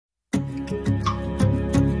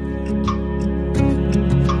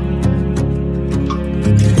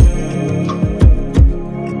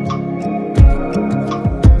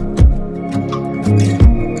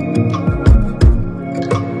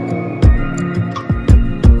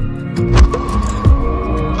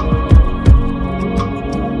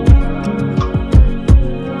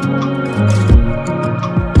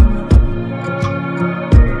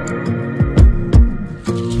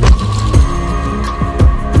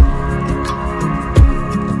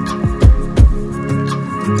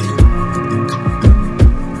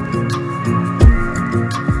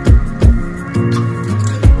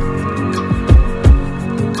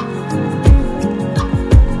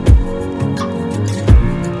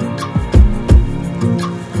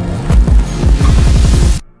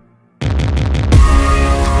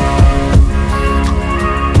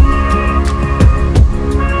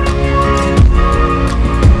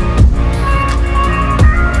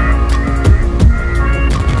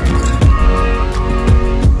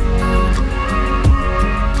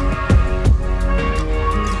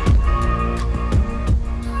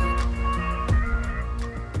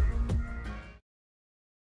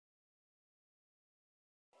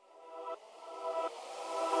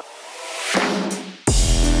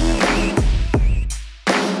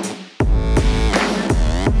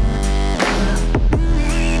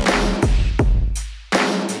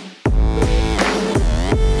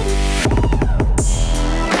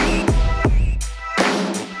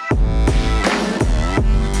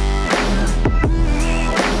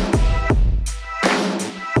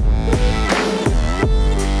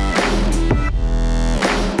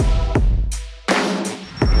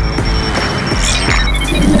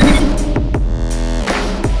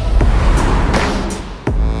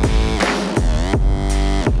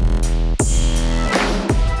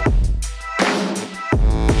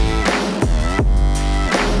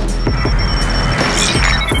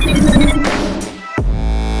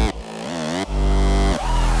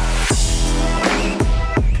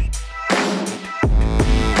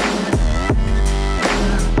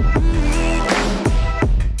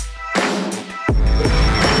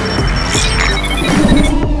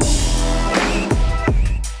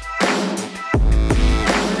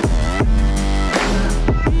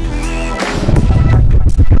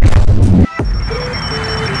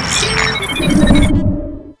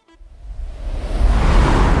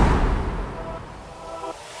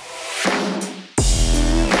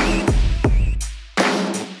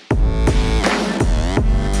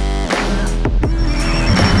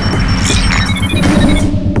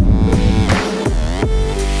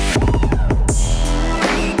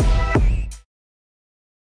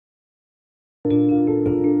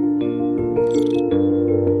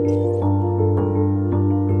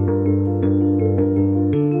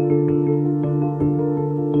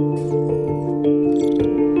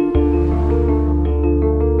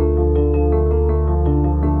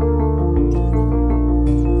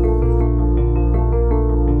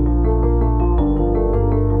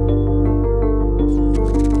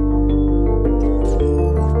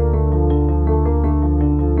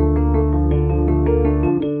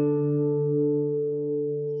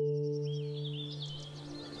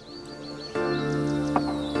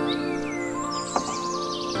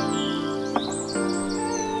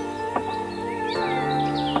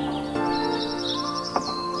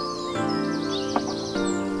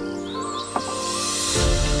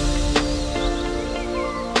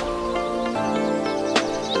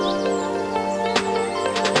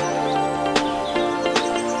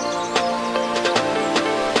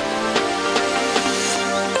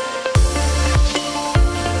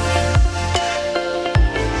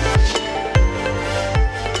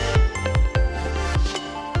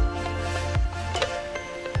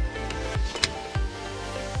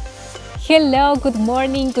Hello, good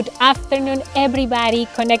morning, good afternoon, everybody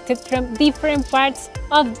connected from different parts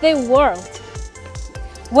of the world.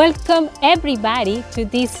 Welcome everybody to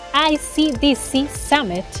this ICDC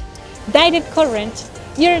Summit, Direct Current,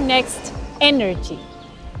 Your Next Energy.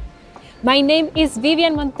 My name is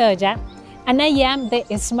Vivian Montoya, and I am the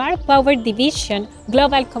Smart Power Division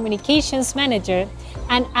Global Communications Manager,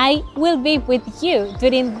 and I will be with you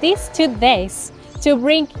during these 2 days to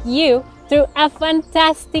bring you through a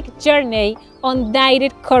fantastic journey on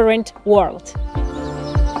direct current world.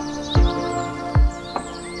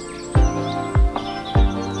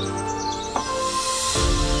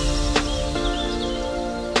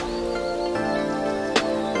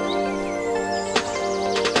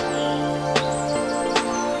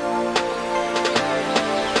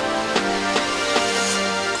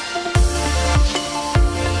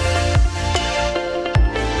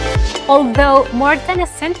 Although more than a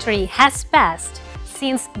century has passed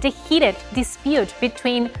since the heated dispute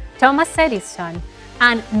between Thomas Edison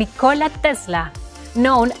and Nikola Tesla,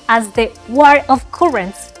 known as the War of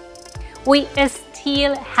Currents, we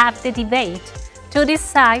still have the debate to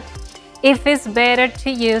decide if it's better to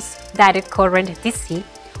use direct current DC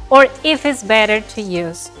or if it's better to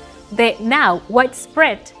use the now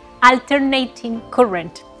widespread alternating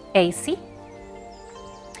current AC.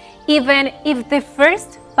 Even if the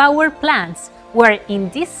first power plants were in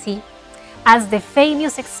DC, as the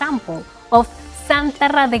famous example of Santa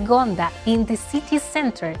Radegonda in the city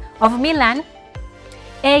center of Milan,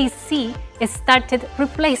 AC started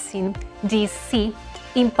replacing DC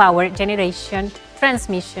in power generation,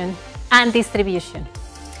 transmission, and distribution.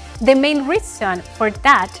 The main reason for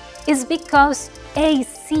that is because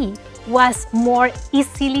AC was more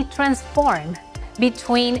easily transformed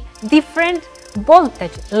between different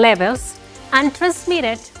voltage levels and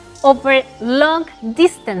transmitted over long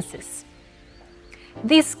distances.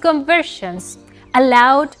 These conversions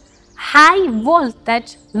allowed high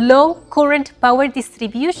voltage, low current power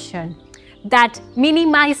distribution that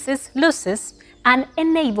minimizes losses and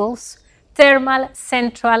enables thermal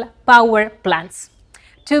central power plants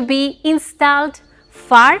to be installed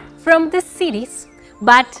far from the cities,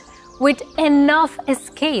 but with enough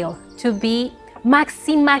scale to be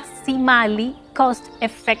maximally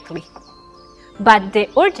cost-effective. But the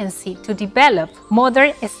urgency to develop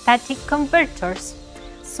modern static converters,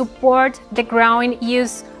 support the growing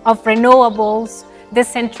use of renewables,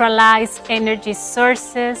 decentralized energy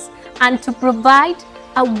sources, and to provide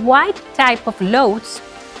a wide type of loads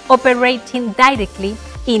operating directly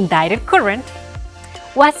in direct current,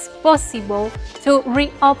 was possible to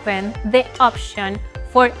reopen the option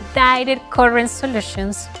for direct current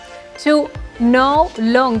solutions to no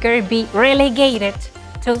longer be relegated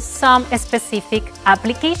to some specific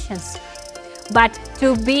applications, but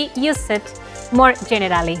to be used more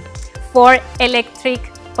generally for electric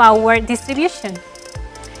power distribution.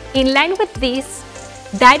 In line with this,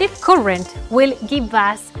 direct current will give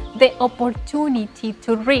us the opportunity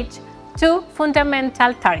to reach 2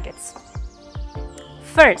 fundamental targets.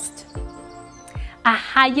 First, a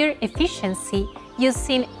higher efficiency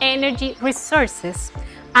using energy resources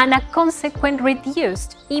and a consequent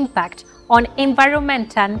reduced impact on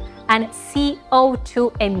environmental and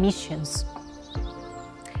CO2 emissions.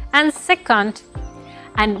 And second,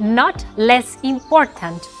 and not less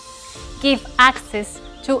important, give access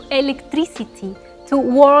to electricity to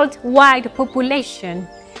worldwide population,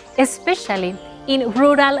 especially in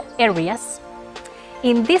rural areas.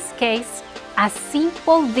 In this case, a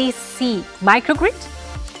simple DC microgrid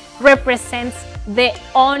represents the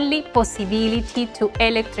only possibility to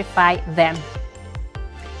electrify them.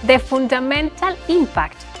 The fundamental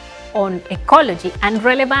impact on ecology and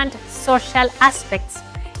relevant social aspects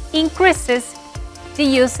increases the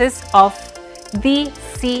uses of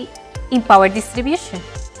DC in power distribution.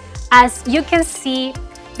 As you can see,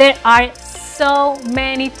 there are so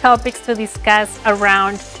many topics to discuss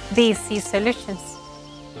around DC solutions.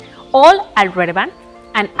 All are relevant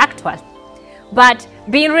and actual, but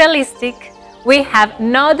being realistic, we have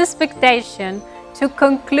no expectation to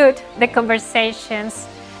conclude the conversations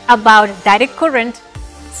about direct current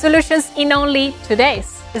solutions in only 2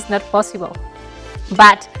 days. It's not possible.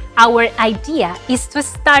 But our idea is to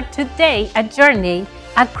start today a journey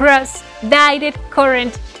across direct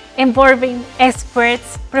current involving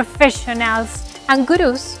experts, professionals, and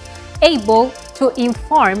gurus able to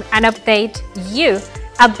inform and update you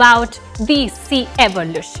about DC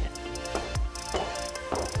evolution.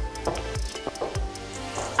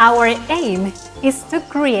 Our aim is to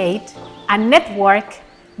create a network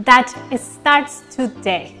that starts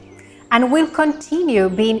today and will continue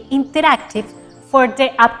being interactive for the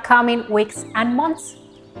upcoming weeks and months.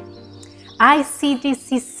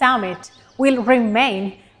 ICDC Summit will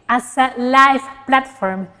remain as a live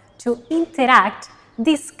platform to interact,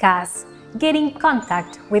 discuss, get in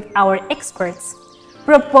contact with our experts,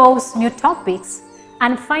 propose new topics,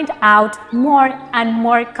 and find out more and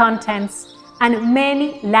more contents and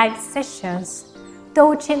many live sessions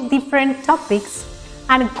touching different topics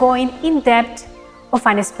and going in depth of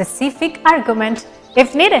a specific argument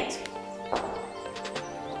if needed.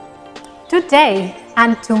 Today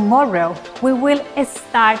and tomorrow, we will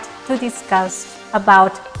start to discuss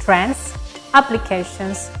about trends,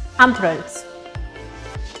 applications, and products.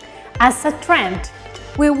 As a trend,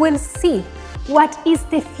 we will see what is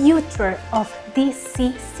the future of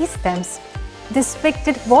DC systems, the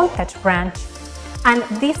expected voltage range, and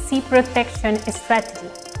DC protection strategy.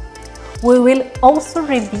 We will also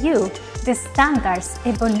review the standards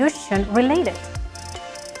evolution related.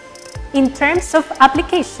 In terms of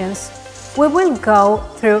applications, we will go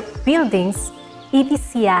through buildings,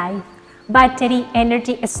 EVCI, battery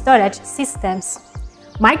energy storage systems,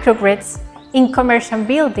 microgrids in commercial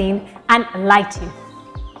building, and lighting.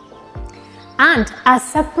 And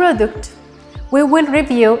as a product, we will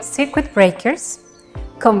review circuit breakers,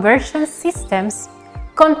 conversion systems,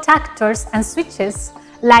 contactors and switches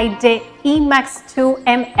like the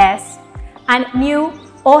EMAX2MS and new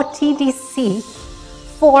OTDC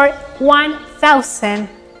for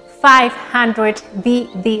 1500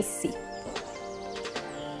 VDC.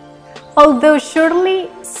 Although surely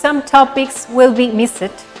some topics will be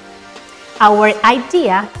missed, our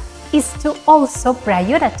idea is to also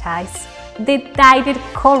prioritize the direct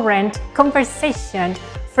current conversation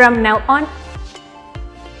from now on.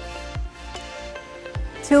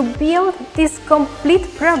 To build this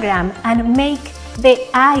complete program and make the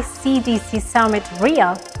ICDC Summit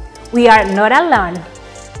real, we are not alone.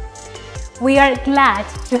 We are glad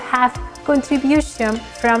to have contribution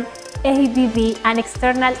from ABB and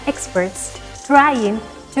external experts trying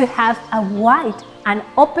to have a wide and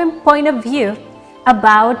open point of view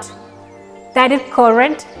about direct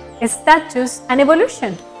current, status, and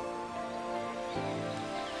evolution.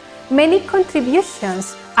 Many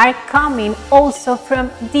contributions are coming also from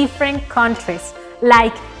different countries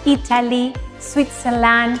like Italy,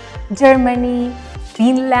 Switzerland, Germany,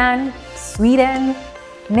 Finland, Sweden,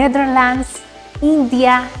 Netherlands,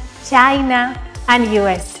 India, China, and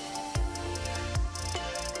US.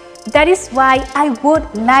 That is why I would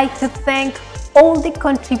like to thank all the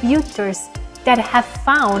contributors that have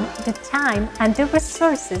found the time and the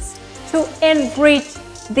resources to enrich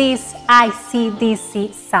this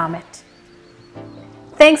ICDC Summit.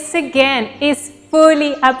 Thanks again, it's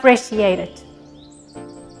fully appreciated.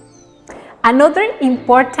 Another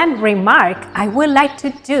important remark I would like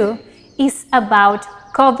to do is about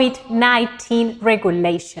COVID-19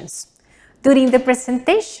 regulations. During the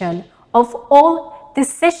presentation of all the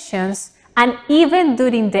sessions and even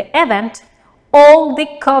during the event, all the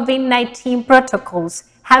COVID-19 protocols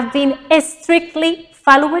have been strictly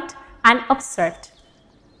followed and observed.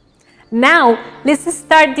 Now, let's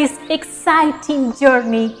start this exciting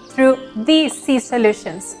journey through DC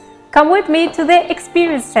solutions. Come with me to the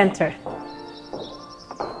Experience Center.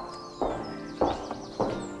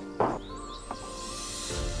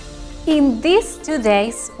 In these 2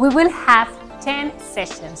 days, we will have 10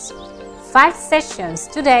 sessions. 5 sessions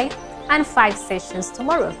today and 5 sessions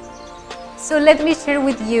tomorrow. So let me share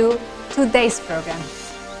with you today's program.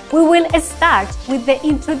 We will start with the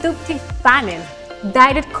introductory panel,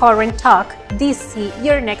 Direct Current Talk, DC,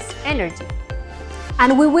 Your Next Energy.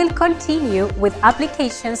 And we will continue with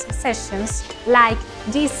applications sessions like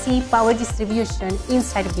DC power distribution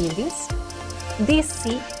inside buildings,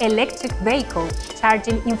 DC electric vehicle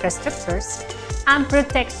charging infrastructures, and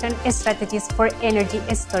protection strategies for energy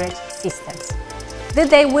storage systems. The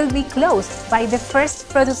day will be closed by the first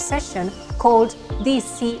product session called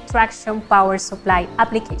DC Traction Power Supply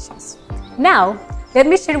Applications. Now, let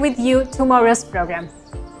me share with you tomorrow's program.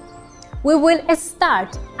 We will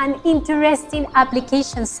start an interesting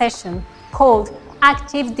application session called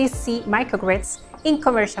Active DC Microgrids in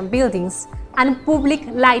Commercial Buildings and Public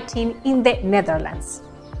Lighting in the Netherlands.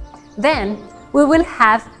 Then, we will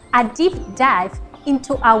have a deep dive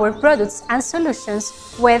into our products and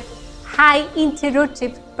solutions with high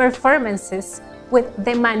interruptive performances with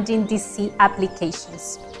demanding DC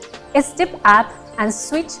applications. Step up and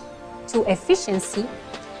switch to efficiency,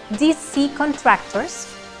 DC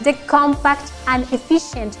contractors, the compact and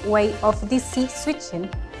efficient way of DC switching,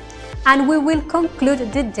 and we will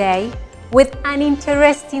conclude the day with an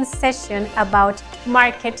interesting session about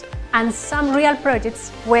market and some real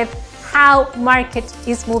projects with how market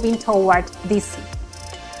is moving toward DC.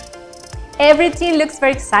 Everything looks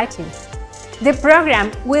very exciting. The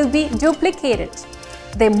program will be duplicated.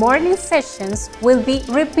 The morning sessions will be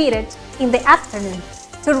repeated in the afternoon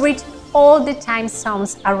to reach all the time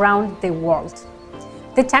zones around the world.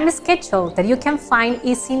 The time schedule that you can find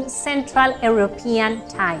is in Central European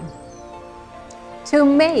Time. To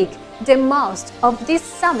make the most of this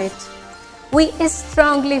summit, we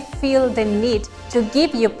strongly feel the need to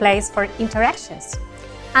give you place for interactions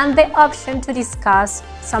and the option to discuss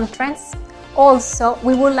some trends. Also,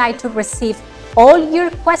 we would like to receive all your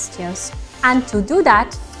questions, and to do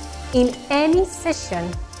that, in any session,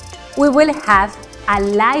 we will have a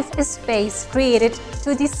live space created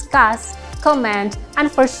to discuss, comment, and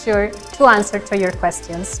for sure to answer to your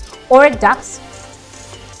questions or doubts.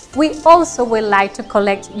 We also would like to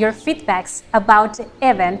collect your feedbacks about the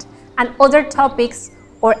event and other topics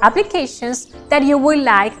or applications that you would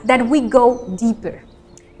like that we go deeper.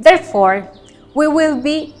 Therefore, we will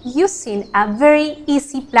be using a very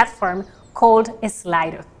easy platform called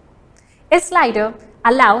Slido. Slido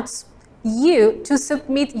allows you to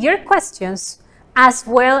submit your questions as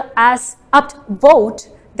well as upvote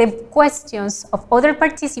the questions of other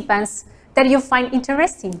participants that you find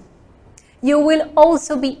interesting. You will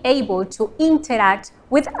also be able to interact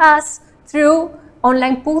with us through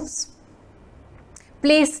online polls.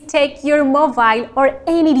 Please take your mobile or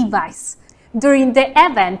any device. During the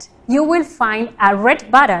event, you will find a red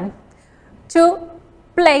button to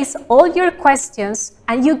place all your questions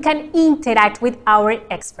and you can interact with our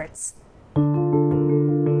experts.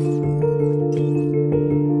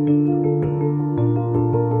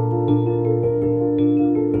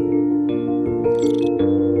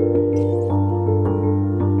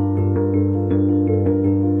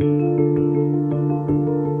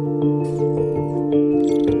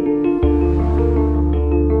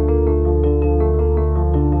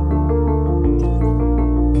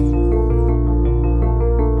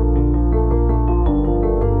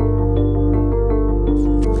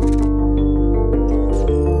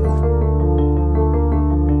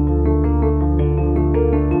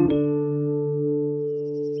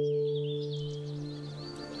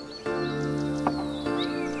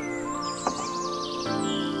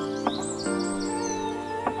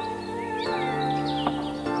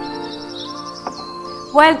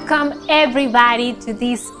 Welcome everybody to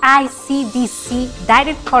this ICDC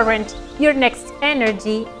Direct Current, Your Next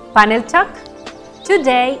Energy panel talk.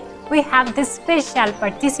 Today we have the special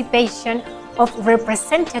participation of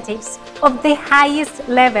representatives of the highest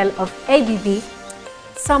level of ABB,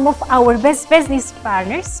 some of our best business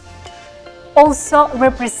partners, also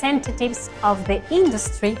representatives of the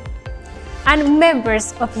industry, and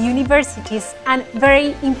members of universities and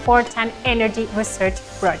very important energy research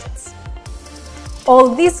projects.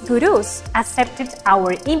 All these gurus accepted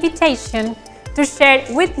our invitation to share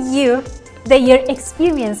with you their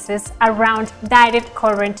experiences around direct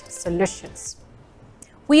current solutions.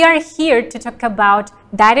 We are here to talk about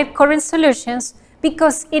direct current solutions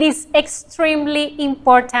because it is extremely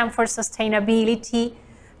important for sustainability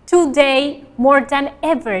today more than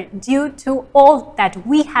ever due to all that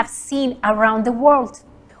we have seen around the world.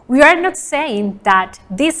 We are not saying that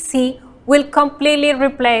DC will completely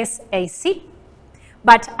replace AC,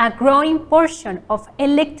 but a growing portion of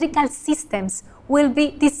electrical systems will be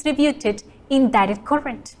distributed in direct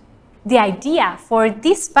current. The idea for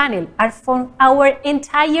this panel and for our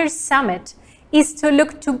entire summit is to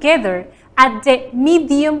look together at the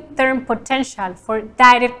medium-term potential for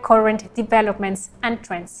direct current developments and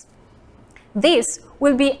trends. This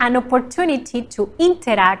will be an opportunity to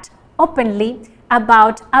interact openly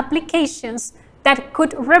about applications that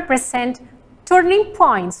could represent turning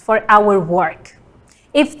points for our work.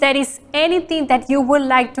 If there is anything that you would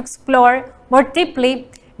like to explore more deeply,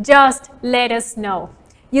 just let us know.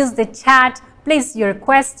 Use the chat, place your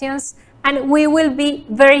questions, and we will be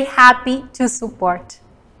very happy to support.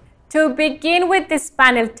 To begin with this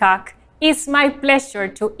panel talk, it's my pleasure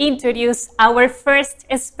to introduce our first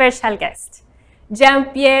special guest,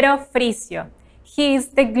 Giampiero Frisio. He is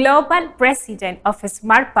the Global President of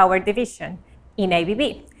Smart Power Division in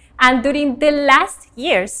ABB, and during the last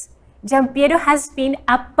years, Giampiero has been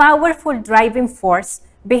a powerful driving force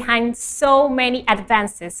behind so many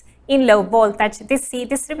advances in low voltage DC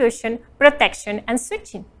distribution, protection, and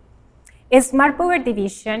switching. Smart Power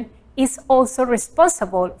Division is also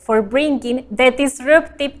responsible for bringing the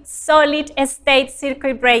disruptive solid-state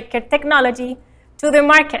circuit breaker technology to the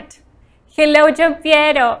market. Hello,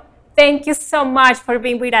 Giampiero. Thank you so much for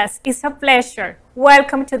being with us. It's a pleasure.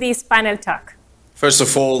 Welcome to this panel talk. First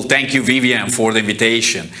of all, thank you, Vivian, for the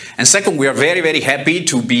invitation. And second, we are very, very happy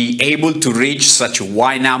to be able to reach such a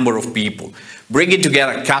wide number of people. bringing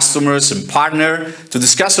together customers and partners to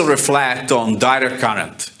discuss and reflect on direct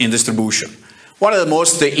current in distribution. One of the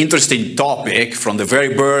most interesting topics from the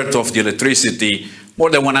very birth of the electricity more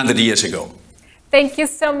than 100 years ago. Thank you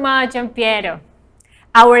so much, Giampiero.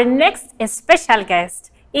 Our next special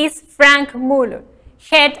guest is Frank Muller,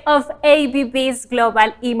 head of ABB's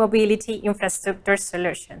Global E-Mobility Infrastructure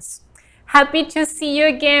Solutions. Happy to see you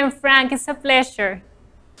again, Frank. It's a pleasure.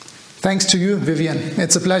 Thanks to you, Vivian.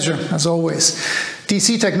 It's a pleasure, as always.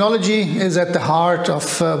 DC technology is at the heart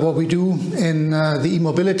of what we do in the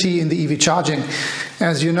e-mobility, in the EV charging.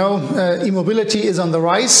 As you know, e-mobility is on the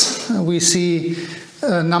rise. We see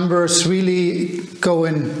numbers really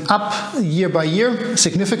going up year by year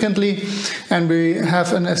significantly, and we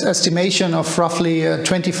have an estimation of roughly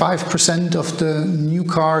 25% of the new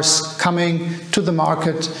cars coming to the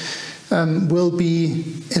market will be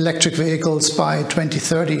electric vehicles by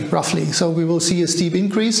 2030, roughly. So we will see a steep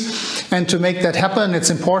increase. And to make that happen, it's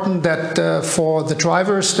important that for the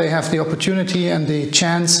drivers, they have the opportunity and the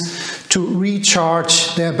chance to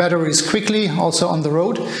recharge their batteries quickly, also on the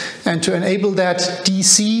road. And to enable that,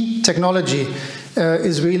 DC technology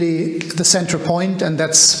is really the center point, and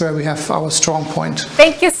that's where we have our strong point.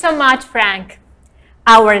 Thank you so much, Frank.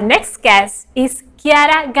 Our next guest is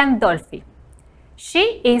Chiara Gandolfi.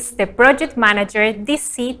 She is the project manager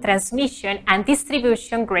DC Transmission and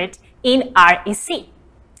Distribution Grid in REC.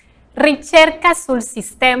 Ricerca sul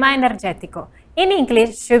sistema energetico. In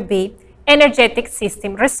English should be Energetic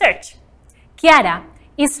System Research. Chiara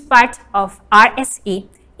is part of RSE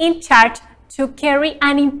in charge to carry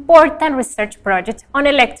an important research project on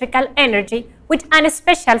electrical energy with a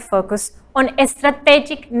special focus on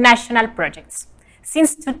strategic national projects.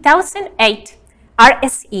 Since 2008,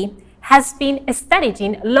 RSE has been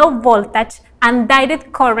studying low voltage and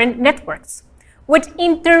direct current networks, with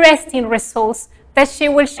interesting results that she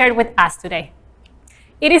will share with us today.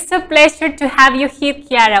 It is a pleasure to have you here,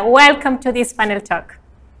 Chiara. Welcome to this panel talk.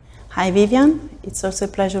 Hi, Vivian. It's also a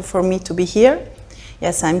pleasure for me to be here.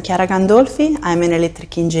 Yes, I'm Chiara Gandolfi. I'm an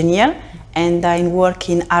electric engineer, and I work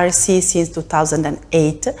in RC since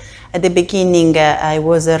 2008. At the beginning, I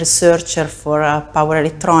was a researcher for power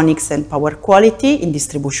electronics and power quality in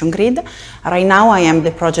distribution grid. Right now, I am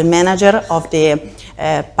the project manager of the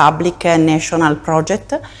public national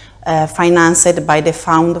project financed by the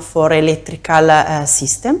Fund for Electrical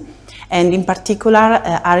System. And in particular,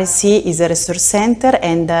 RSE is a research center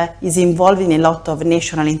and is involved in a lot of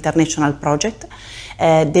national and international projects.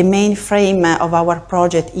 The main frame of our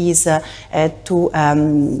project is to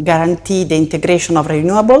guarantee the integration of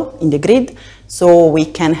renewable in the grid, so we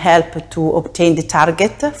can help to obtain the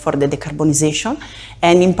target for the decarbonization.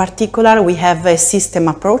 And in particular, we have a system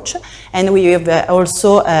approach, and we have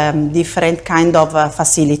also different kind of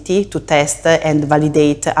facility to test and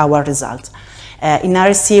validate our results. In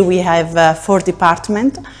RC, we have 4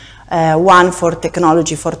 departments. One for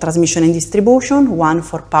technology for transmission and distribution, one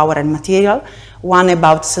for power and material, one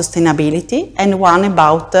about sustainability, and one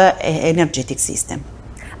about energetic system.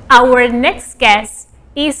 Our next guest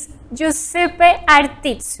is Giuseppe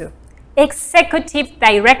Artizzu, Executive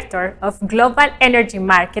Director of Global Energy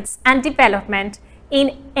Markets and Development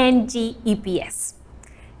in ENGIE EPS.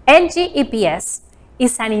 ENGIE EPS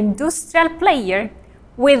is an industrial player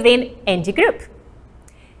within ENGIE Group.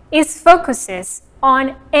 It focuses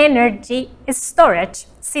on energy storage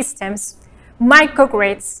systems,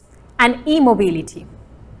 microgrids, and e-mobility.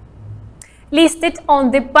 Listed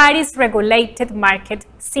on the Paris regulated market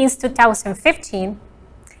since 2015,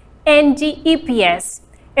 ENGIE EPS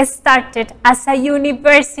started as a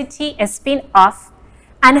university spin-off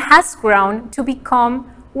and has grown to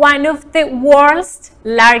become one of the world's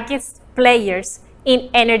largest players in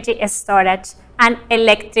energy storage and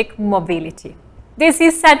electric mobility. This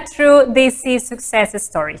is a true DC success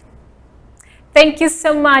story. Thank you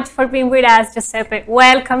so much for being with us, Giuseppe.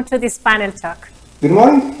 Welcome to this panel talk. Good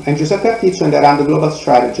morning. I'm Giuseppe Artizzu, and I run the global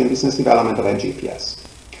strategy and business development of ENGIE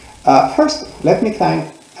EPS. First, let me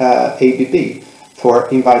thank ABB for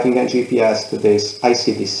inviting ENGIE EPS to this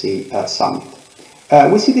ICDC summit.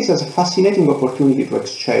 We see this as a fascinating opportunity to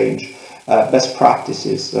exchange best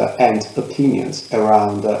practices and opinions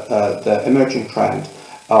around the emerging trend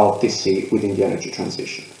of DC within the energy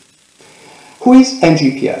transition. Who is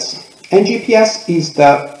ENGIE EPS? ENGIE EPS is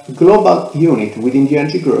the global unit within the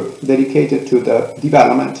ENGIE Group dedicated to the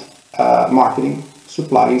development, marketing,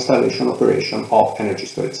 supply, installation, operation of energy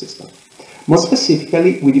storage systems. More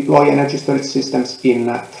specifically, we deploy energy storage systems in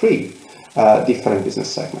 3 different business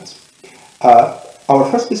segments. Our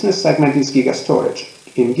first business segment is Gigastorage.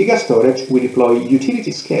 In Gigastorage, we deploy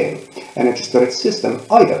utility-scale energy storage system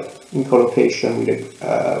either in co-location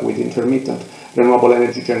with intermittent renewable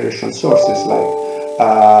energy generation sources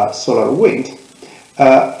like solar or wind,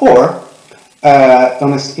 or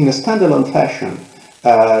in a standalone fashion,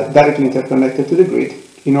 directly interconnected to the grid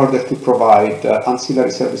in order to provide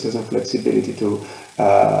ancillary services and flexibility to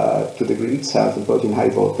the grid itself, both in high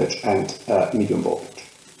voltage and medium voltage.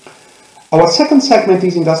 Our second segment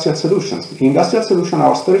is industrial solutions. In industrial solutions,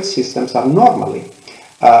 our storage systems are normally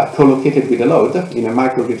co-located with the load in a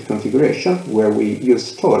microgrid configuration where we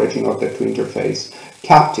use storage in order to interface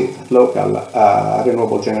captive local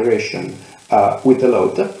renewable generation with the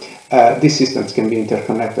load. These systems can be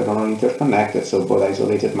interconnected or non-interconnected, so both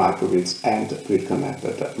isolated microgrids and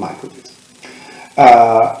grid-connected microgrids.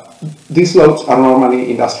 These loads are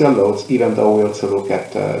normally industrial loads, even though we also look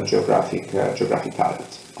at geographic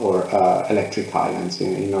islands or electric islands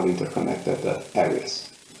in non-interconnected areas.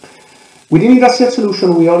 Within industrial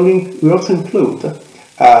solution, we also include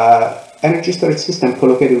energy storage system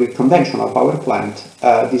co-located with conventional power plant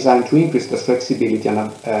designed to increase the flexibility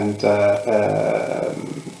and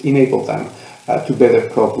enable them to better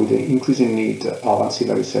cope with the increasing need of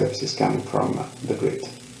ancillary services coming from the grid.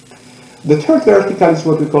 The third vertical is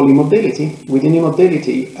what we call e-mobility. Within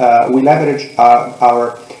e-mobility, we leverage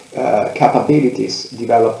our capabilities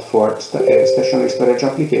developed for stationary storage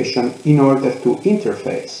application in order to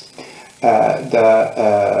interface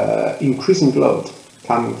the increasing load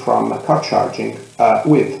coming from car charging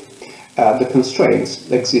with the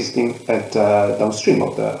constraints existing at downstream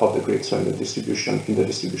of the grid, so in the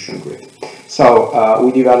distribution grid. So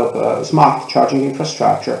we develop a smart charging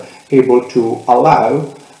infrastructure able to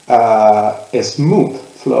allow a smooth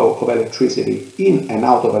flow of electricity in and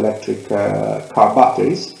out of electric car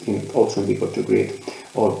batteries, also in vehicle-to-grid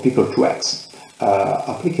or vehicle-to-X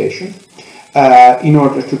application, in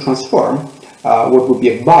order to transform what would be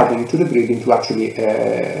a burden to the grid into actually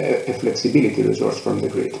a flexibility resource from the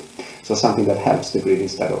grid. So something that helps the grid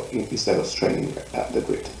instead of straining the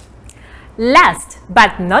grid. Last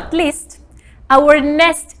but not least, our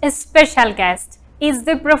next special guest is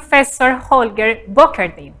the Professor Holger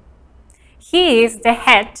Bockerdien. He is the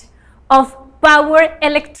head of Power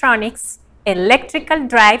Electronics, Electrical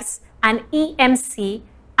Drives and EMC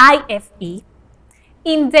IFE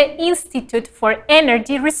in the Institute for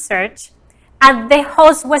Energy Research at the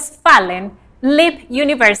Haus-Westfalen Lippe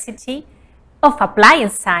University of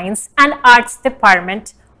Applied Science and Arts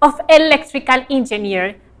Department of Electrical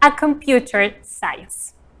Engineering and Computer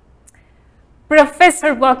Science.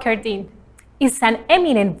 Professor Bockerdien is an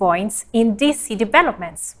eminent voice in DC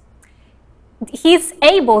developments. He is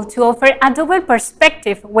able to offer a double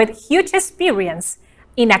perspective with huge experience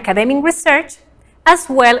in academic research, as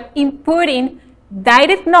well in putting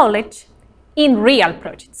direct knowledge in real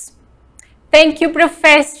projects. Thank you,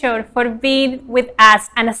 Professor, for being with us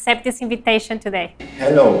and accept this invitation today.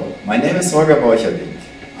 Hello, my name is Holger Bockerdien.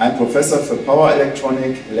 I'm Professor for Power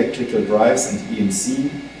Electronic, Electrical Drives and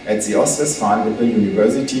EMC at the Haus-Westfalen Lippe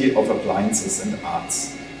University of Appliances and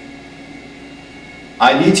Arts.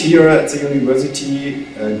 I lead here at the university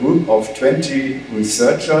a group of 20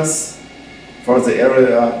 researchers for the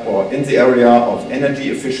area or in the area of energy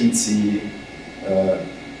efficiency,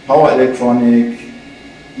 power electronic,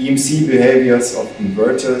 EMC behaviors of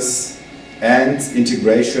inverters, and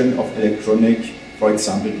integration of electronic, for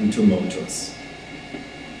example, into motors.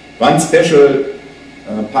 One special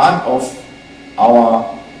part of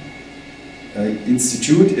our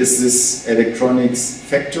institute is this electronics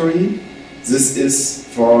factory. This is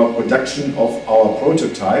for production of our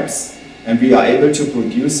prototypes, and we are able to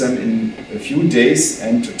produce them in a few days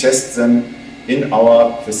and to test them in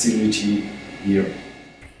our facility here.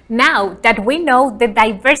 Now that we know the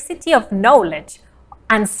diversity of knowledge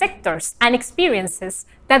and sectors and experiences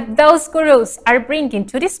that those gurus are bringing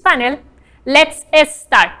to this panel, let's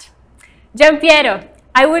start. Giampiero,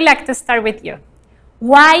 I would like to start with you.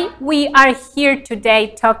 Why we are here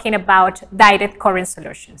today talking about direct current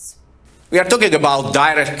solutions? We are talking about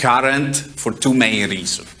direct current for two main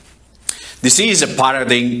reasons. This is a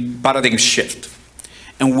paradigm shift,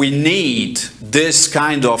 and we need this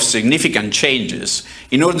kind of significant changes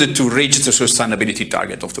in order to reach the sustainability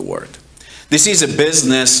target of the world. This is a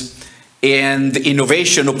business and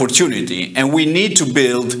innovation opportunity, and we need to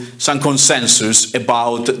build some consensus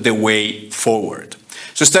about the way forward.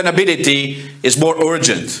 Sustainability is more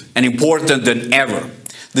urgent and important than ever.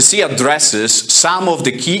 The C addresses some of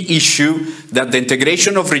the key issues that the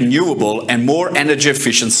integration of renewable and more energy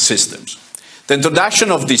efficient systems. The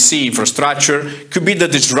introduction of DC infrastructure could be the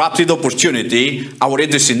disruptive opportunity our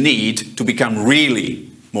industry needs to become really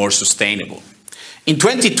more sustainable. In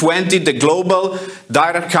 2020, the global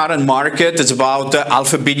direct current market is about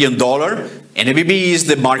 $500 million, and ABB is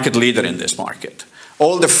the market leader in this market.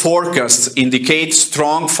 All the forecasts indicate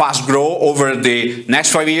strong, fast growth over the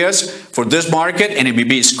next 5 years for this market, and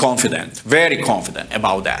ABB is confident, very confident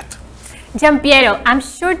about that. Giampiero, I'm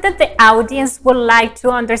sure that the audience would like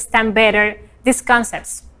to understand better these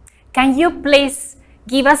concepts. Can you please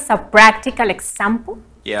give us a practical example?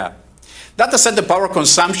 Yeah. Data center power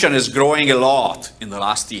consumption is growing a lot in the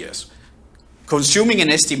last years, consuming an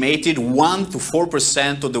estimated 1 to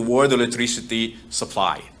 4% of the world electricity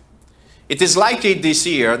supply. It is likely this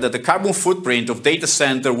year that the carbon footprint of data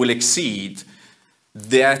center will exceed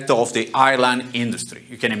that of the airline industry.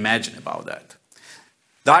 You can imagine about that.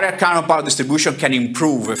 Direct current power distribution can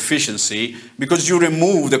improve efficiency because you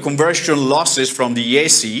remove the conversion losses from the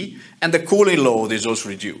AC and the cooling load is also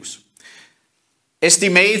reduced.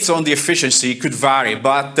 Estimates on the efficiency could vary,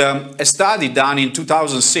 but a study done in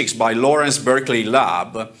 2006 by Lawrence Berkeley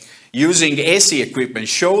Lab using AC equipment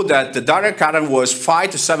showed that the direct current was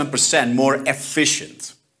 5 to 7% more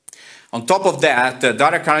efficient. On top of that,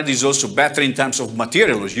 direct current is also better in terms of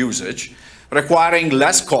material usage, requiring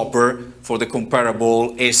less copper for the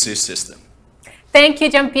comparable AC system. Thank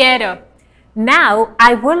you, Giampiero. Now,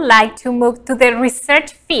 I would like to move to the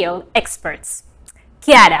research field experts.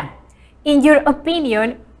 Chiara, in your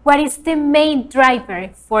opinion, what is the main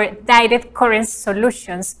driver for direct current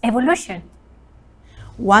solutions evolution?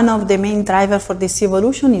 One of the main drivers for this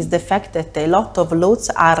evolution is the fact that a lot of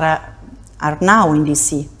loads are now in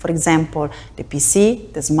DC. For example, the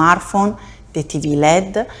PC, the smartphone, the TV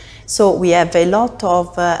LED. So we have a lot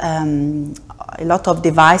of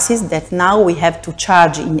devices that now we have to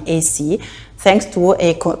charge in AC thanks to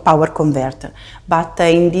a power converter. But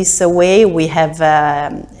in this way we have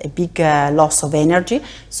a big loss of energy,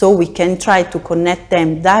 so we can try to connect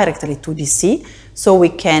them directly to DC, so we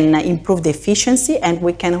can improve the efficiency, and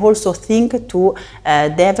we can also think to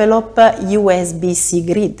develop USB-C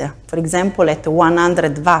grid, for example at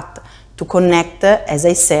 100 watt, to connect, as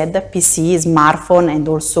I said, PC, smartphone, and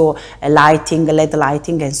also lighting, LED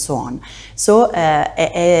lighting, and so on. So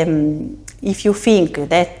if you think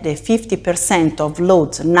that the 50% of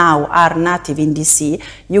loads now are native in DC,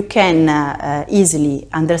 you can easily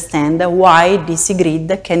understand why DC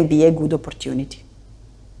grid can be a good opportunity.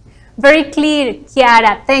 Very clear,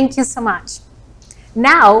 Chiara. Thank you so much.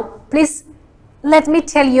 Now, please let me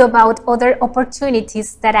tell you about other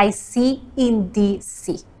opportunities that I see in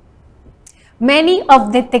DC. Many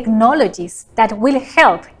of the technologies that will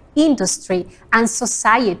help industry and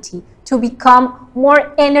society to become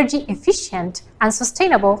more energy efficient and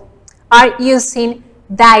sustainable are using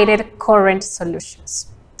direct current solutions.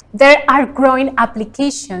 There are growing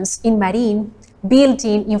applications in marine,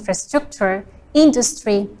 building infrastructure,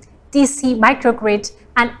 industry, DC microgrid,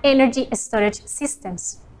 and energy storage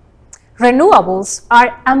systems. Renewables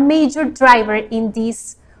are a major driver in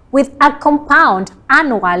this, with a compound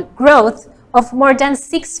annual growth of more than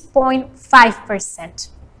 6.5%,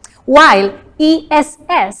 while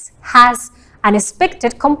ESS has an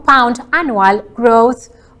expected compound annual growth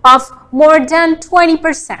of more than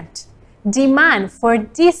 20%. Demand for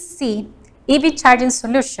DC EV charging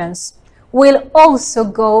solutions will also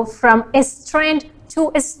go from strength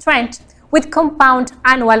to strength, with compound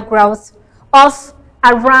annual growth of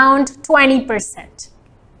around 20%.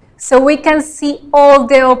 So we can see all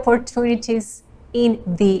the opportunities in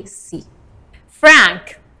DC.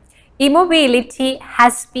 Frank, e-mobility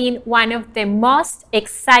has been one of the most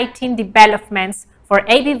exciting developments for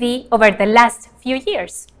ABB over the last few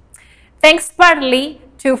years, thanks partly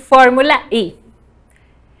to Formula E.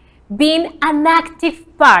 Being an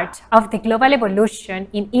active part of the global evolution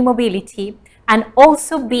in e-mobility and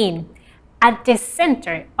also being at the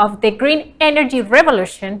center of the green energy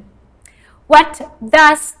revolution, what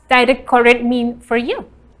does direct current mean for you?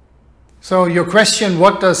 So your question,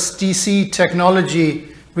 what does DC technology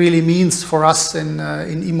really means for us in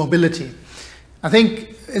e-mobility? I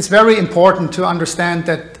think it's very important to understand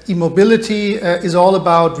that e-mobility is all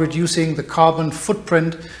about reducing the carbon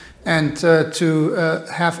footprint and to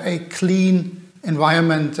have a clean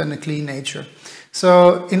environment and a clean nature.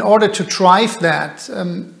 So in order to drive that,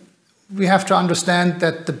 we have to understand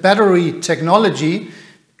that the battery technology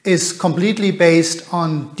is completely based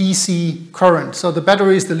on DC current. So the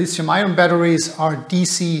batteries, the lithium-ion batteries, are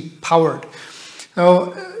DC powered.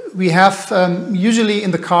 So we have usually in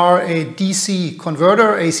the car a DC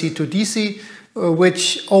converter, AC to DC,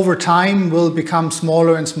 which over time will become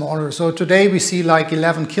smaller and smaller. So today we see like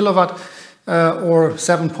 11 kilowatt or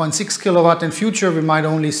 7.6 kilowatt. In future we might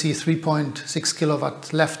only see 3.6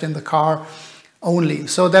 kilowatt left in the car. only.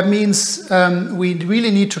 So that means we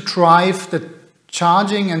really need to drive the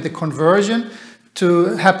charging and the conversion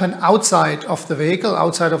to happen outside of the vehicle,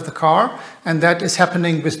 outside of the car, and that is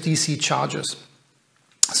happening with DC chargers.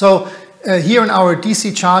 So here in our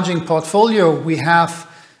DC charging portfolio, we have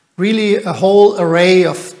really a whole array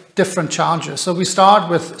of different chargers. So we start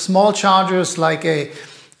with small chargers like a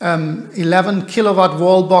 11 kilowatt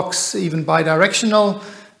wall box, even bidirectional.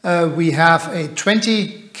 We have a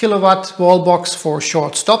 20 kilowatt wall box for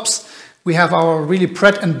short stops. We have our really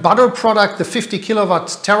bread and butter product, the 50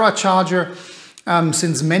 kilowatt Terra charger,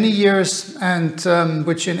 since many years, and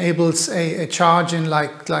which enables a charge in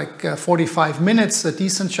like 45 minutes, a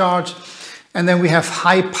decent charge. And then we have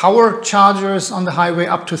high power chargers on the highway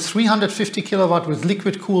up to 350 kilowatt with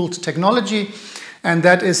liquid cooled technology. And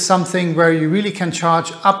that is something where you really can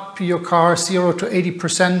charge up your car 0 to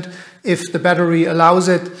 80% if the battery allows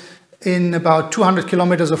it in about 200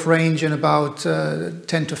 kilometers of range in about 10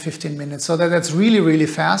 to 15 minutes. So that's really, really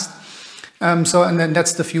fast. And then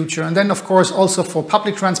that's the future. And then, of course, also for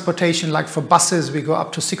public transportation, like for buses, we go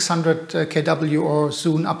up to 600 kW or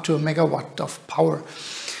soon up to a megawatt of power.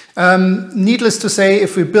 Needless to say,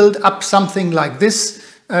 if we build up something like this,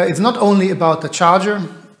 it's not only about the charger,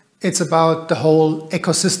 it's about the whole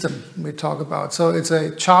ecosystem we talk about. So it's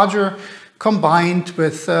a charger combined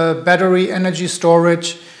with battery energy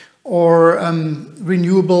storage or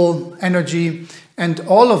renewable energy. And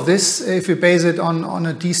all of this, if we base it on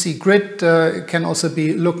a DC grid, it can also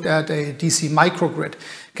be looked at a DC microgrid.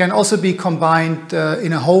 Can also be combined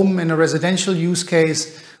in a home, in a residential use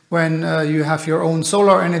case, when you have your own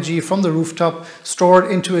solar energy from the rooftop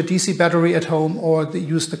stored into a DC battery at home, or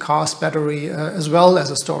use the car's battery as well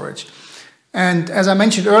as a storage. And as I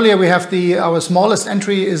mentioned earlier, we have our smallest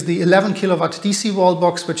entry is the 11 kilowatt DC wall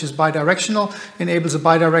box, which is bidirectional, enables a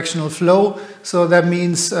bidirectional flow. So that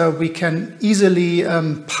means we can easily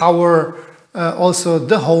power also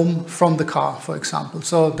the home from the car, for example.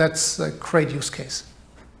 So that's a great use case.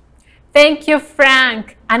 Thank you,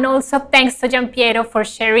 Frank. And also thanks to Giampiero for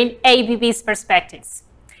sharing ABB's perspectives.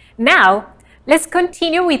 Now, let's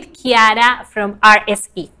continue with Chiara from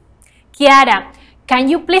RSE. Chiara, can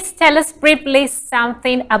you please tell us briefly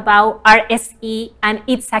something about RSE and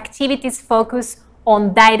its activities focused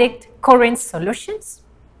on direct current solutions?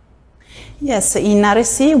 Yes, in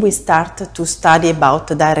RSE we started to study about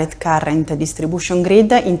direct current distribution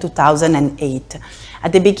grid in 2008.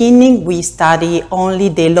 At the beginning we study only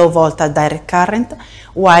the low voltage direct current,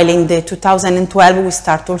 while in the 2012 we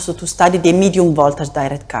start also to study the medium voltage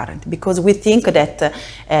direct current, because we think that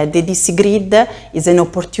the DC grid is an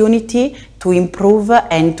opportunity to improve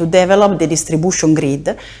and to develop the distribution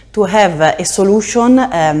grid, to have a solution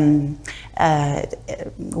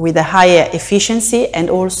with a higher efficiency and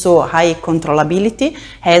also high controllability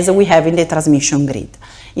as we have in the transmission grid.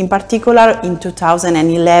 In particular, in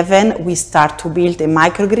 2011, we start to build a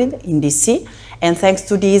microgrid in DC, and thanks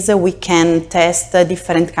to this, we can test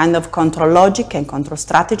different kind of control logic and control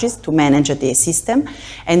strategies to manage the system.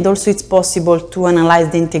 And also it's possible to analyze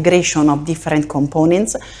the integration of different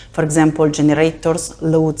components, for example, generators,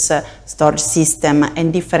 loads, storage system,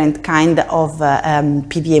 and different kind of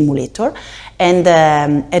PV emulator. And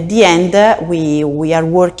at the end, we are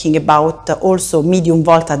working about also medium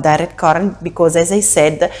voltage direct current, because as I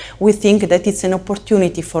said, we think that it's an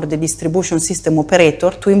opportunity for the distribution system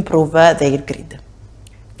operator to improve their grid.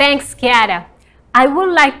 Thanks, Chiara. I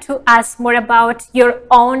would like to ask more about your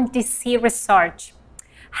own DC research.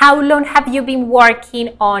 How long have you been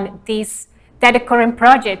working on this direct current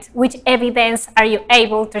project? Which evidence are you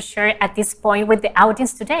able to share at this point with the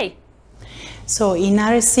audience today? So in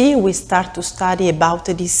RSE, we start to study about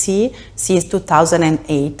DC since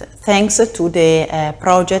 2008, thanks to the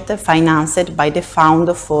project financed by the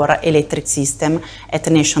Fund for Electric System at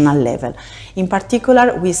national level. In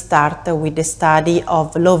particular, we start with the study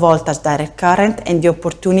of low voltage direct current and the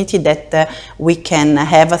opportunity that we can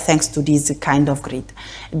have thanks to this kind of grid.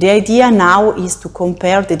 The idea now is to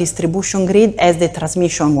compare the distribution grid as the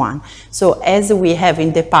transmission one. So as we have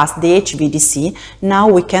in the past the HVDC, now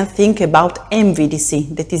we can think about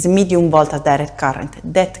MVDC, that is medium voltage direct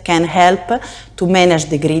current, that can help to manage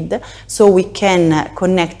the grid, so we can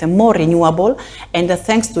connect more renewable, and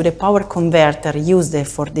thanks to the power converter used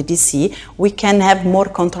for the DC, we can have more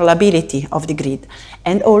controllability of the grid.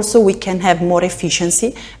 And also we can have more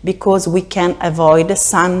efficiency, because we can avoid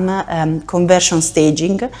some conversion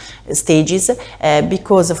stages,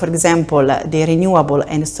 because, for example, the renewable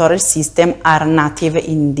and storage system are native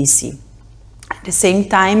in DC. At the same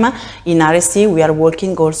time, in RSE, we are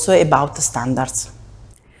working also about standards.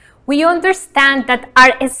 We understand that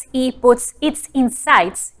RSE puts its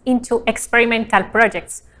insights into experimental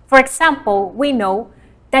projects. For example, we know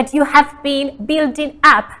that you have been building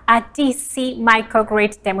up a DC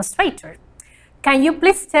microgrid demonstrator. Can you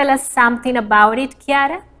please tell us something about it,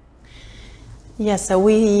 Chiara? Yes,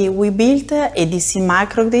 we built a DC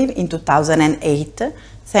microgrid in 2008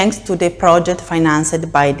 thanks to the project financed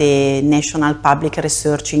by the National Public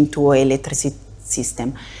Research into Electricity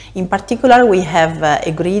System. In particular, we have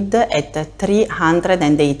a grid at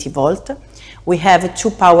 380 volt. We have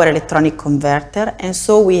 2 power electronic converter, and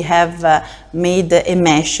so we have made a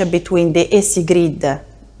mesh between the AC grid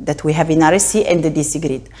that we have in RSC and the DC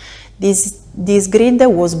grid. This grid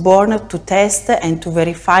was born to test and to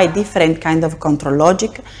verify different kind of control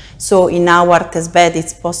logic. So in our testbed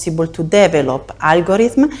it's possible to develop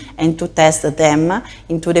algorithms and to test them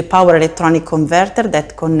into the power electronic converter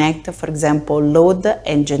that connect, for example, load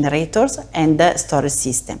and generators and the storage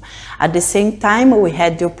system. At the same time, we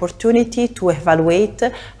had the opportunity to evaluate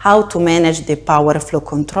how to manage the power flow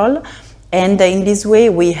control, and in this way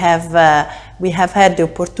we have had the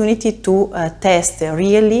opportunity to test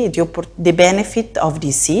really the benefit of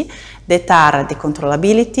DC, that are the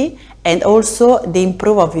controllability and also the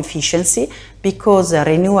improve of efficiency, because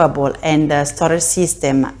renewable and storage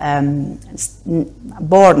system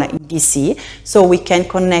born in DC, so we can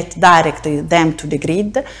connect directly them to the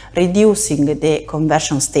grid, reducing the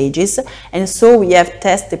conversion stages, and so we have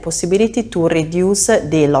tested the possibility to reduce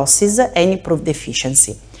the losses and improve the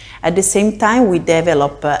efficiency. At the same time, we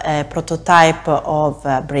developed a prototype of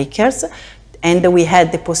breakers, and we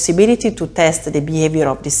had the possibility to test the behavior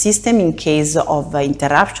of the system in case of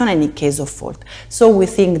interruption and in case of fault. So we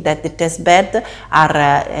think that the test bed are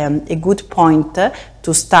a good point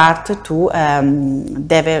to start to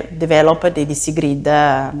develop the DC grid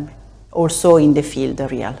also in the field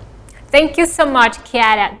real. Thank you so much,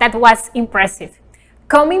 Chiara. That was impressive.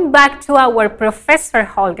 Coming back to our Professor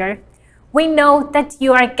Holger, we know that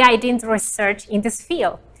you are guiding research in this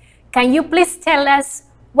field. Can you please tell us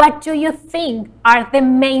what do you think are the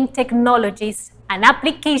main technologies and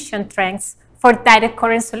application trends for direct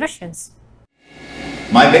current solutions?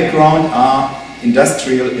 My background are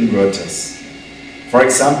industrial inverters, for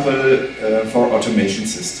example, for automation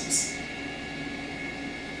systems.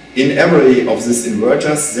 In every of these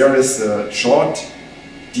inverters there is a short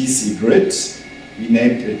DC grid, we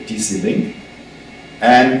named it DC link,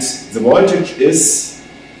 and the voltage is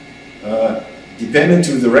dependent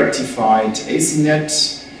to the rectified AC net.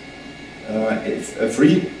 If a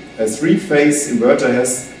three-phase inverter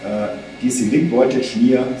has DC link voltage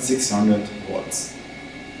near 600 volts.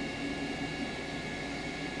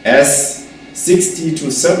 As 60 to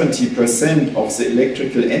 70% of the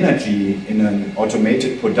electrical energy in an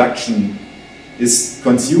automated production is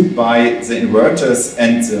consumed by the inverters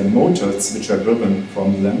and the motors which are driven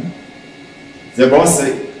from them, there was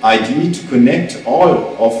the idea to connect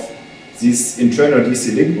all of these internal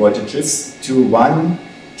DC link voltages to one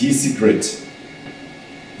DC grid.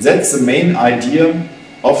 That's the main idea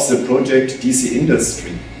of the project DC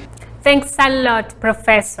Industry. Thanks a lot,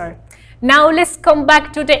 Professor. Now let's come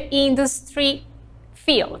back to the industry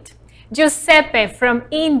field. Giuseppe from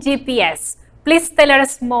InGPS, please tell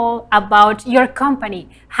us more about your company,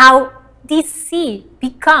 how DC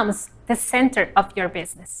becomes the center of your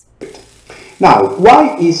business. Now,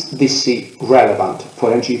 why is DC relevant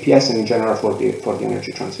for NGPS and in general for the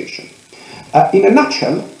energy transition? In a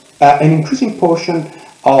nutshell, an increasing portion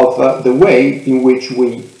of the way in which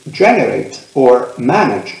we generate or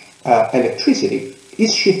manage electricity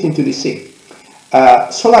is shifting to DC.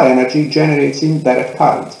 Solar energy generates indirect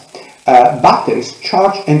current. Batteries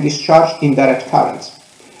charge and discharge indirect currents.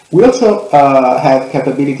 We also have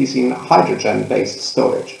capabilities in hydrogen-based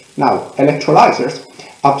storage. Now, electrolyzers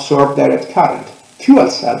absorb direct current. Fuel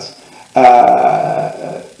cells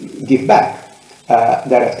give back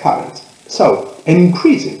direct current. So, an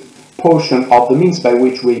increasing portion of the means by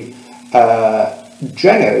which we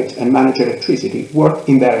generate and manage electricity work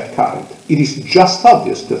in direct current. It is just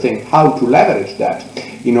obvious to think how to leverage that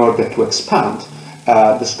in order to expand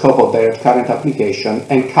the scope of direct current application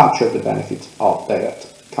and capture the benefits of direct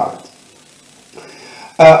current.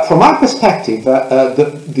 From our perspective,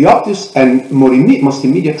 the obvious and most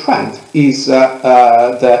immediate trend is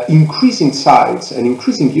the increasing size and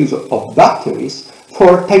increasing use of batteries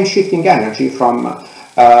for time-shifting energy from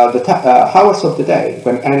the hours of the day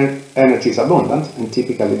when energy is abundant, and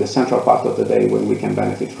typically the central part of the day when we can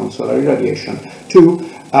benefit from solar irradiation, to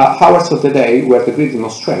hours of the day where the grid is not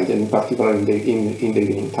strained, and in particular in the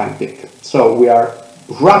evening time peak. So we are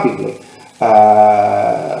rapidly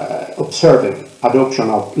observing adoption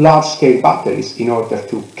of large-scale batteries in order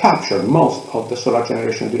to capture most of the solar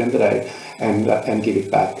generation during the day and give it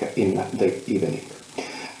back in the evening.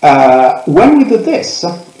 When we do this,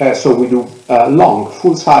 so we do long,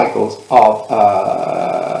 full cycles of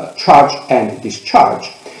charge and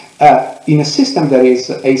discharge, in a system that is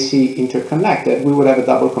AC interconnected, we would have a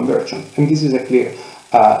double conversion, and this is a clear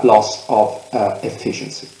loss of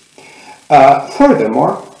efficiency.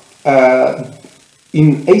 Furthermore,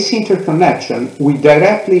 in AC interconnection, we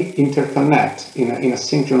directly interconnect in a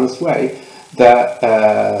synchronous way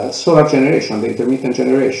the solar generation, the intermittent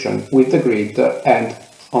generation, with the grid, and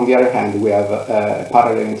on the other hand, we have a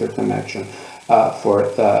parallel interconnection for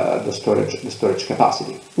the storage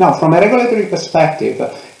capacity. Now, from a regulatory perspective,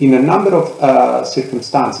 in a number of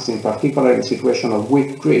circumstances, in particular in situation of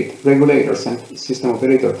weak grid, regulators and system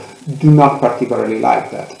operators do not particularly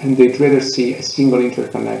like that, and they'd rather see a single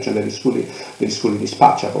interconnection that is fully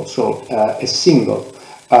dispatchable. So a single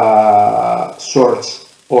source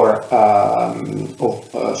or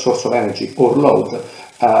source of energy or load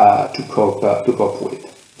to cope with.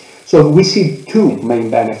 So we see two main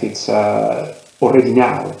benefits already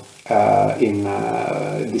now in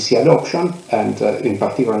DC adoption and in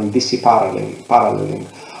particular in DC paralleling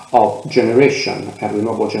of generation and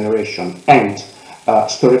renewable generation and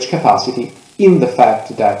storage capacity, in the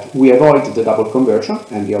fact that we avoid the double conversion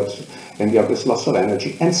and the obvious loss of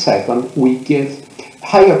energy, and second, we give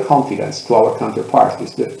higher confidence to our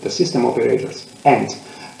counterparties, the system operators and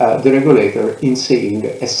the regulator, in seeing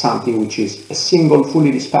as something which is a single,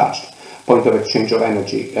 fully dispatched point of exchange of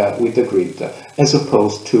energy with the grid, as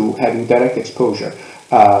opposed to having direct exposure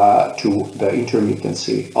to the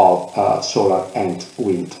intermittency of solar and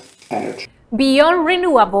wind energy. Beyond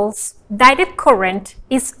renewables, direct current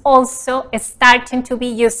is also starting to be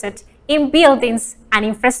used in buildings and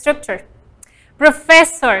infrastructure.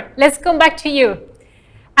 Professor, let's come back to you.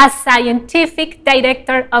 As scientific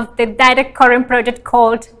director of the direct current project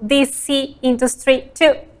called DC Industry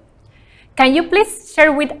 2. Can you please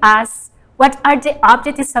share with us what are the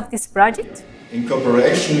objectives of this project? In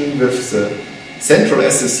cooperation with the Central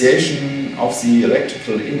Association of the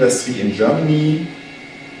Electrical Industry in Germany,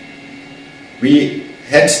 we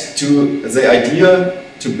had the idea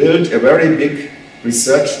to build a very big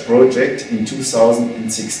research project in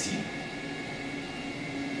 2016.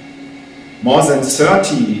 More than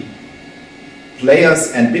 30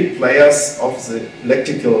 players and big players of the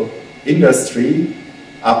electrical industry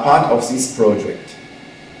are part of this project.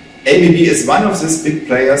 ABB is one of these big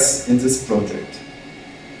players in this project.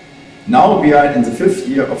 Now we are in the 5th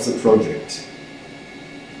year of the project.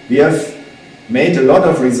 We have made a lot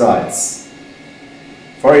of results.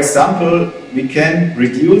 For example, we can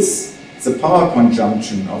reduce the power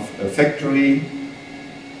consumption of a factory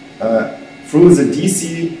through the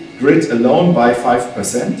DC grid alone by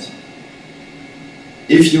 5%.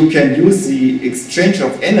 If you can use the exchange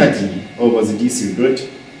of energy over the DC grid,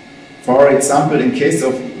 for example, in case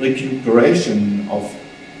of recuperation of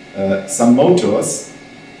some motors,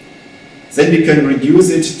 then we can reduce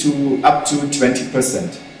it to up to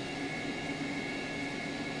 20%.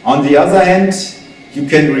 On the other hand, you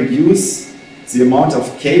can reduce the amount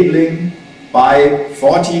of cabling by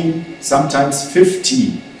 40, sometimes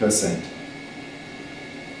 50%.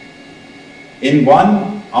 In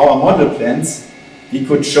our model plans, we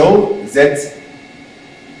could show that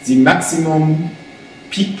the maximum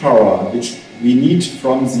peak power which we need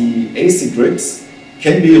from the AC grids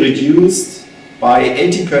can be reduced by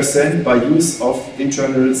 80% by use of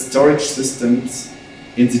internal storage systems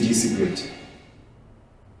in the DC grid.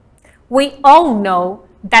 We all know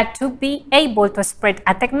that to be able to spread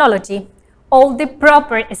a technology, all the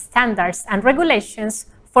proper standards and regulations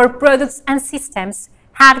for products and systems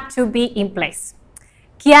have to be in place.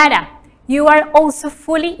 Chiara, you are also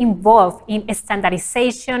fully involved in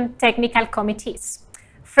standardization technical committees.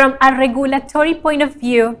 From a regulatory point of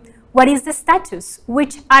view, what is the status?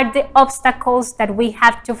 Which are the obstacles that we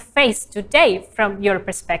have to face today from your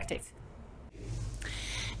perspective?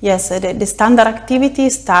 Yes, the standard activity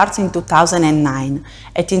starts in 2009.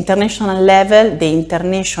 At international level, the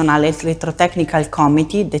International Electrotechnical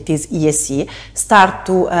Committee, that is ESC, start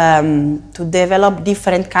to develop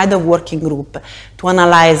different kind of working group to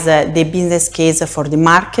analyze the business case for the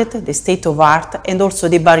market, the state of art, and also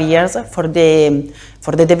the barriers for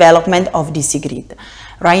the development of DC grid.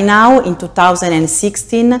 Right now, in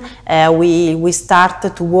 2016, we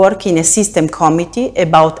start to work in a system committee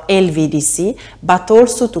about LVDC, but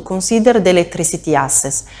also to consider the electricity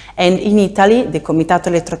access. And in Italy, the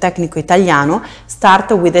Comitato Elettrotecnico Italiano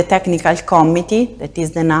start with a technical committee, that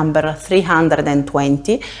is the number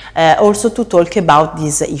 320, also to talk about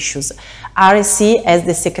these issues. RSC as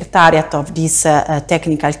the secretariat of this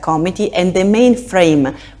technical committee, and the main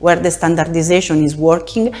frame where the standardization is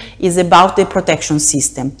working is about the protection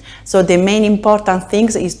system. So the main important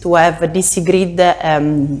things is to have DC grid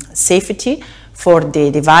safety for the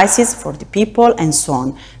devices, for the people, and so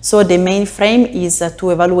on. So the main frame is to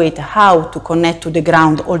evaluate how to connect to the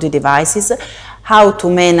ground all the devices, how to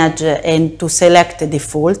manage and to select the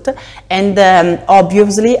fault, and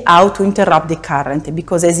obviously how to interrupt the current,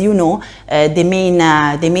 because as you know, the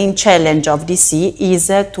main challenge of DC is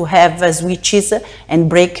to have switches and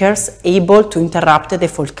breakers able to interrupt the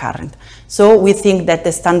fault current. So we think that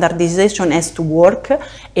the standardization has to work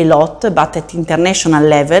a lot, but at international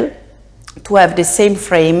level, to have the same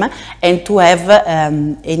frame and to have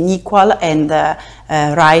an equal and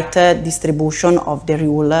right distribution of the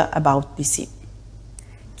rule about DC.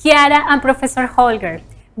 Chiara and Professor Holger,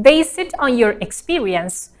 based on your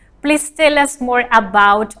experience, please tell us more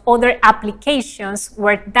about other applications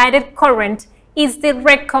where direct current is the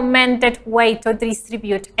recommended way to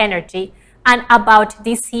distribute energy, and about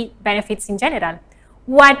DC benefits in general.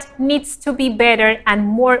 What needs to be better and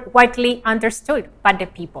more widely understood by the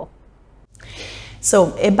people?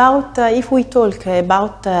 So if we talk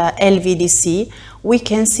about LVDC, we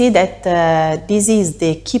can see that this is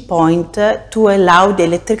the key point to allow the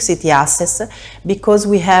electricity access, because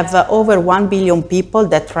we have over 1 billion people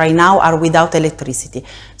that right now are without electricity.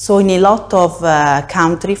 So in a lot of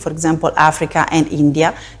countries, for example Africa and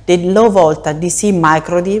India, the low voltage DC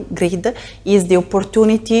microgrid is the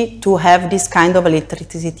opportunity to have this kind of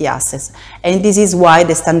electricity access, and this is why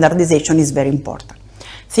the standardization is very important.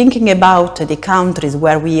 Thinking about the countries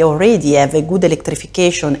where we already have a good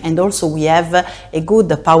electrification and also we have a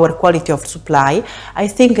good power quality of supply, I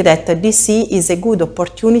think that DC is a good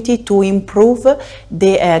opportunity to improve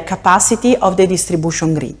the capacity of the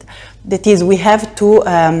distribution grid. That is, we have to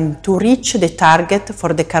reach the target for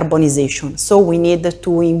decarbonization. So we need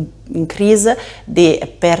to increase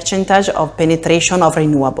the percentage of penetration of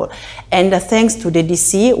renewable. And thanks to the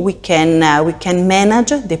DC, we can manage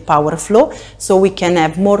the power flow, so we can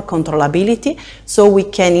have more controllability, so we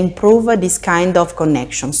can improve this kind of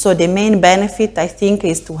connection. So the main benefit, I think,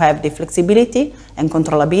 is to have the flexibility and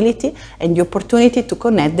controllability and the opportunity to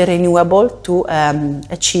connect the renewable to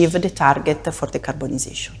achieve the target for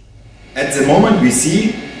decarbonization. At the moment we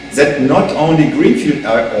see that not only greenfield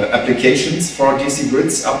applications for DC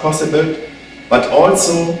grids are possible, but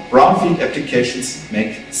also brownfield applications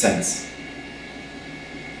make sense.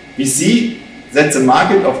 We see that the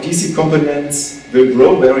market of DC components will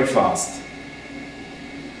grow very fast.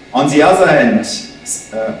 On the other hand,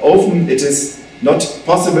 often it is not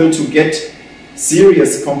possible to get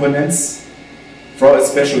serious components for a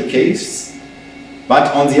special case,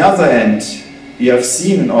 but on the other hand, we have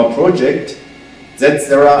seen in our project that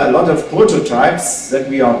there are a lot of prototypes that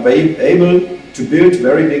we are able to build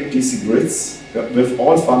very big DC grids with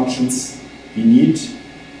all functions we need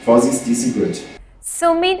for this DC grid.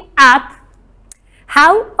 Summing up,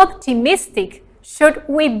 how optimistic should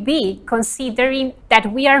we be considering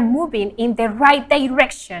that we are moving in the right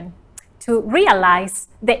direction to realize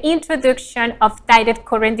the introduction of direct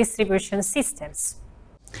current distribution systems?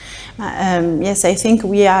 Yes, I think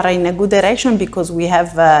we are in a good direction because we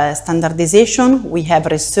have standardization, we have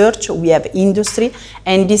research, we have industry,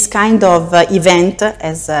 and this kind of event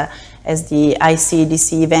as the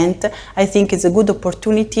ICDC event, I think is a good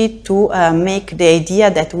opportunity to make the idea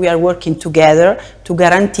that we are working together to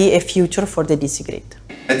guarantee a future for the DC grid.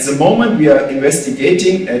 At the moment we are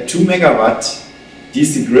investigating a 2 megawatt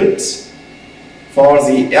DC grid for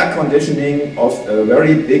the air conditioning of a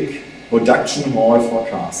very big production hall for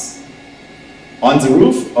cars. On the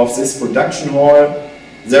roof of this production hall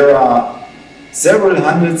there are several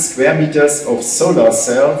hundred square meters of solar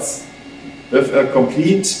cells with a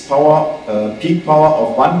complete power, peak power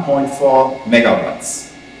of 1.4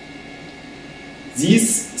 megawatts.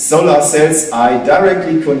 These solar cells are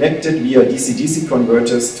directly connected via DC-DC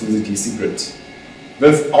converters to the DC grid.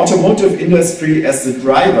 With automotive industry as the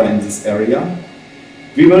driver in this area,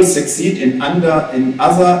 we will succeed in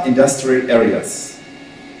other industrial areas,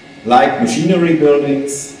 like machinery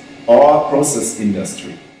buildings or process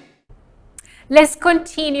industry. Let's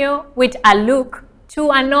continue with a look to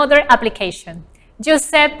another application.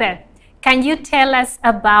 Giuseppe, can you tell us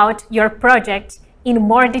about your project in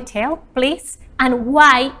more detail, please, and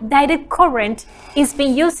why direct current is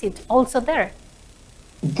being used also there?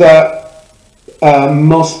 The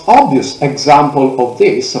most obvious example of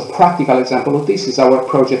this, a practical example of this, is our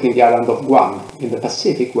project in the island of Guam in the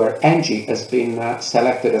Pacific, where ENGIE has been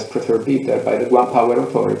selected as preferred bidder by the Guam Power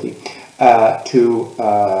Authority to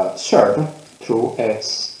serve through a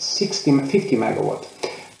 50 megawatt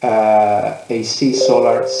AC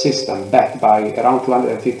solar system backed by around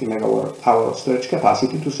 250 megawatt hour of storage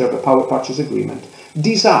capacity to serve a power purchase agreement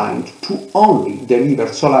designed to only deliver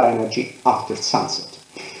solar energy after sunset.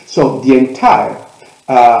 So the entire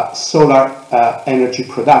solar energy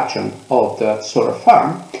production of the solar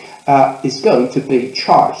farm is going to be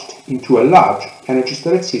charged into a large energy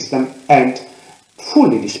storage system and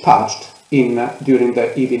fully dispatched during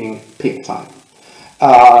the evening peak time.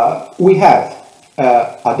 We have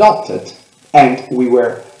adopted, and we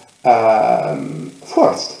were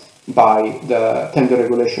forced by the tender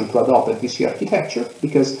regulation to adopt a DC architecture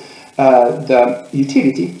because the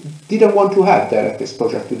utility didn't want to have direct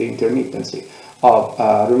exposure to the intermittency of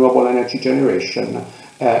renewable energy generation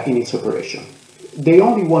in its operation. They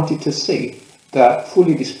only wanted to see the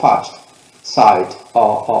fully dispatched side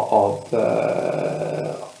of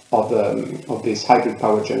this hybrid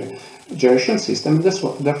power generation system.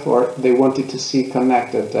 Therefore, they wanted to see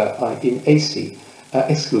connected in AC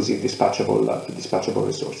exclusive dispatchable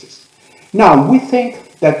resources. Now, we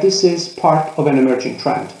think that this is part of an emerging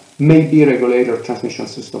trend. Maybe regulator, transmission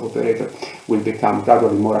system operator will become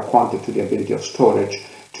gradually more acquainted to the ability of storage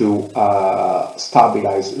to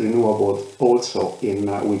stabilize renewables also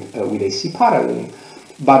with AC paralleling.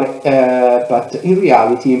 But in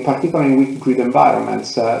reality, in particular in weak grid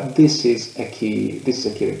environments, this is a key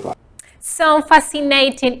requirement. Some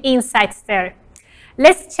fascinating insights there.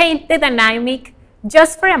 Let's change the dynamic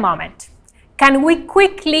just for a moment. Can we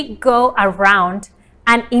quickly go around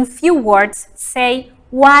and in few words say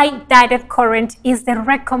why direct current is the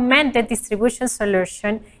recommended distribution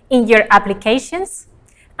solution in your applications?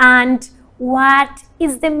 And what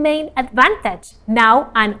is the main advantage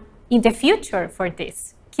now and in the future for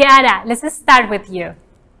this? Chiara, let's start with you.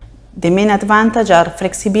 The main advantage are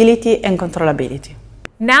flexibility and controllability.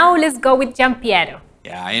 Now let's go with Giampiero.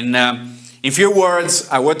 Yeah, in few words,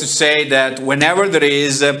 I want to say that whenever there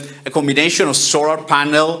is a combination of solar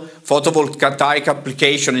panel, photovoltaic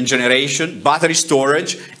application and generation, battery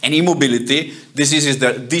storage, and e-mobility,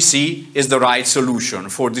 DC is the right solution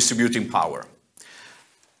for distributing power.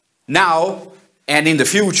 Now, and in the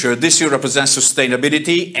future, DC represents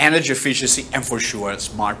sustainability, energy efficiency, and for sure,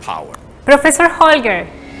 smart power. Professor Holger.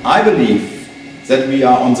 I believe that we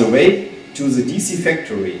are on the way to the DC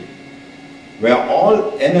factory, where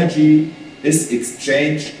all energy is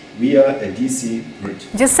exchanged via a DC grid.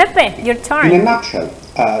 Giuseppe, your turn. In a nutshell,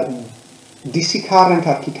 DC current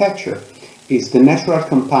architecture is the natural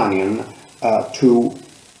companion to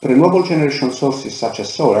renewable generation sources such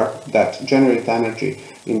as solar that generate energy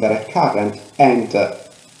in direct current and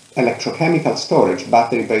electrochemical storage,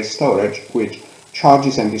 battery-based storage, which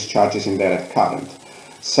charges and discharges in direct current.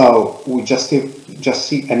 So we just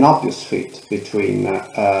see an obvious fit between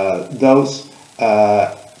those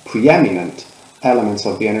preeminent elements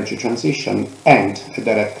of the energy transition and a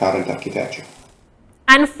direct current architecture.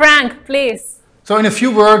 And Frank, please. So in a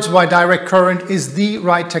few words, why direct current is the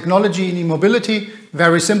right technology in e-mobility.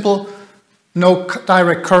 Very simple. No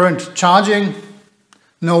direct current charging,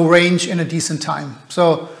 no range in a decent time.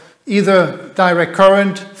 So either direct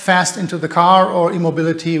current fast into the car or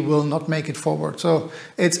e-mobility will not make it forward. So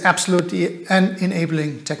it's absolutely an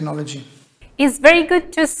enabling technology. It's very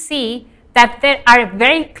good to see that there are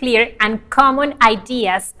very clear and common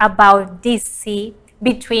ideas about DC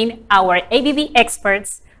between our ABB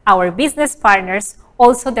experts, our business partners,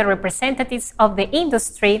 also the representatives of the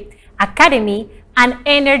industry, academy, and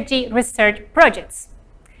energy research projects.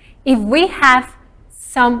 If we have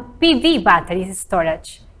some PV battery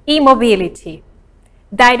storage, e-mobility,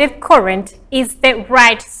 direct current is the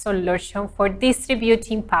right solution for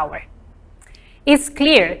distributing power. It's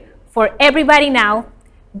clear for everybody now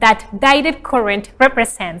that direct current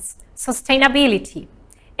represents sustainability,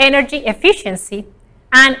 energy efficiency,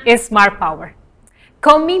 and smart power.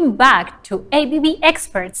 Coming back to ABB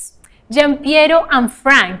experts, Giampiero and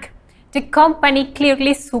Frank, the company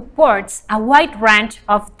clearly supports a wide range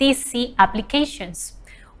of DC applications.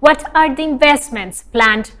 What are the investments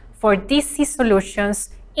planned for DC solutions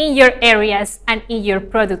in your areas and in your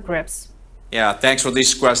product groups? Yeah, thanks for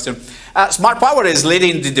this question. Smart Power is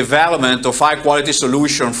leading the development of high-quality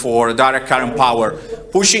solution for direct current power,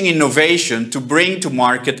 pushing innovation to bring to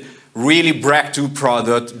market really breakthrough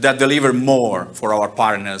products that deliver more for our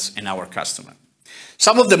partners and our customers.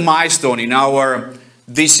 Some of the milestones in our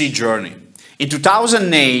DC journey. In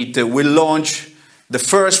 2008, we launched the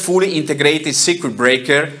first fully integrated circuit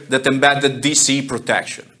breaker that embedded DC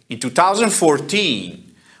protection. In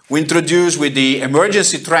 2014, we introduced with the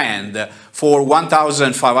emergency trend for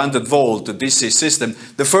 1500 volt DC system,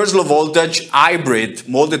 the first low voltage hybrid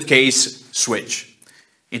molded case switch.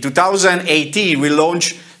 In 2018, we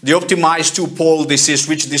launched the optimized two-pole DC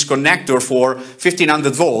switch disconnector for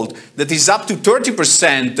 1500 volt that is up to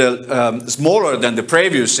 30% smaller than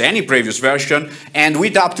any previous version, and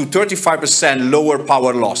with up to 35% lower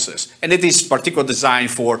power losses. And it is particularly designed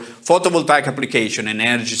for photovoltaic application and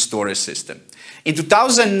energy storage system. In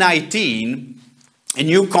 2019, a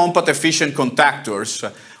new compact efficient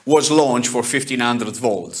contactors was launched for 1500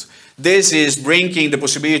 volts. This is bringing the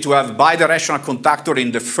possibility to have bidirectional contactor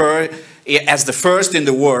as the first in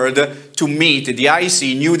the world to meet the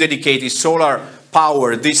IEC new dedicated solar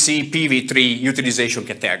power DC PV3 utilization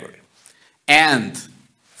category. And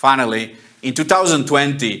finally, in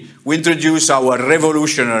 2020, we introduced our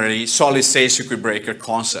revolutionary solid-state circuit breaker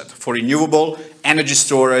concept for renewable energy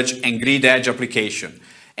storage and grid edge application.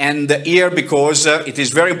 And here, because it is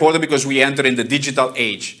very important because we enter in the digital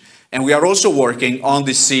age. And we are also working on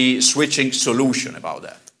the DC switching solution about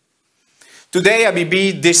that. Today,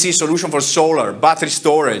 ABB DC solution for solar, battery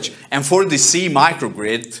storage, and for DC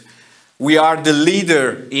microgrid, we are the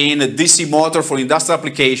leader in DC motor for industrial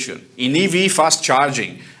application, in EV fast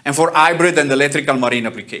charging, and for hybrid and electrical marine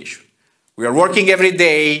application. We are working every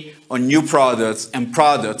day on new products and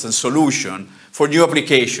solutions for new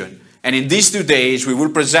application. And in these 2 days, we will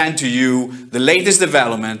present to you the latest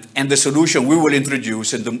development and the solution we will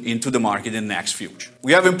introduce into the market in the next future.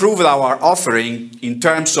 We have improved our offering in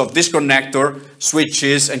terms of disconnector,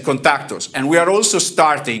 switches, and contactors. And we are also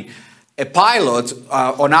starting a pilot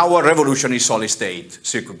on our revolutionary solid-state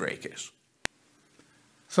circuit breakers.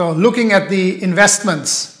 So looking at the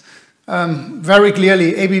investments, very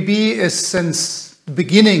clearly, ABB is since the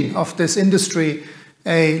beginning of this industry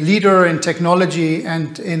a leader in technology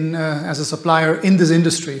and as a supplier in this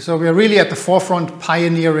industry. So we are really at the forefront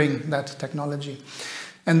pioneering that technology.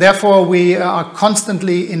 And therefore we are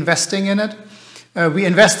constantly investing in it. We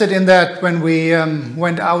invested in that when we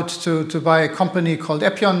went out to buy a company called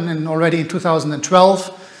Epyon already in 2012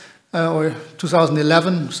 or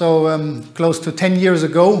 2011, so close to 10 years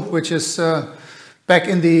ago, which is back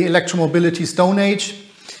in the electromobility stone age.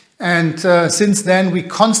 And since then, we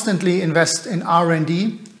constantly invest in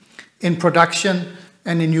R&D, in production,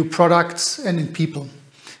 and in new products, and in people.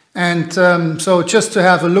 And so just to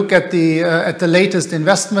have a look at the latest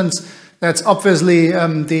investments, that's obviously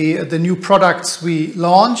the new products we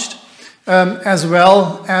launched, as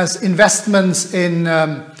well as investments in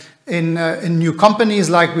new companies,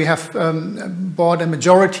 like we have bought a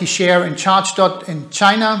majority share in ChargeDot in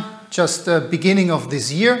China, just the beginning of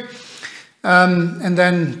this year. And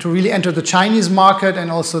then to really enter the Chinese market and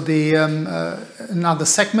also the another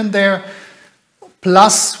segment there.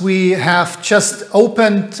 Plus, we have just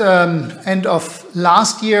opened end of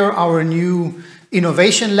last year our new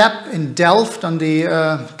innovation lab in Delft on the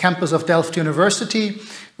campus of Delft University,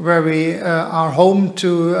 where we are home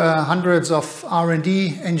to hundreds of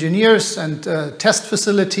R&D engineers and test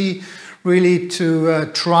facility, really to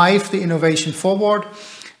drive the innovation forward.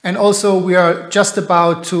 And also we are just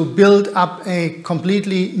about to build up a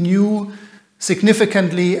completely new,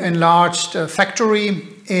 significantly enlarged factory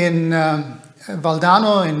in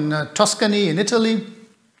Valdarno in Tuscany in Italy,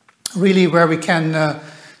 really where we can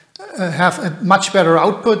have a much better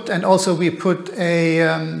output. And also we put a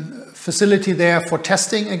facility there for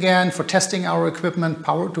testing again, for testing our equipment,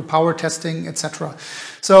 power testing, etc.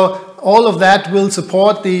 So all of that will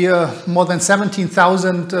support the more than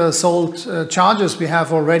 17,000 sold chargers we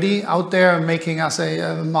have already out there, making us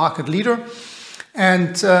a market leader.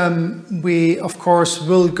 And we, of course,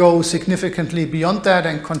 will go significantly beyond that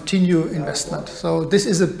and continue investment. So this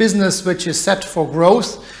is a business which is set for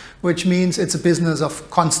growth, which means it's a business of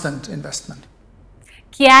constant investment.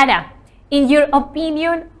 Chiara, in your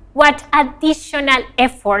opinion, what additional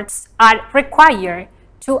efforts are required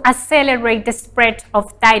to accelerate the spread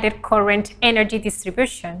of direct current energy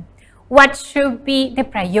distribution? What should be the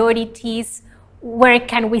priorities? Where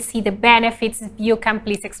can we see the benefits? If you can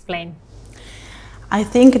please explain. I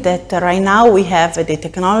think that right now we have the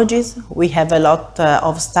technologies, we have a lot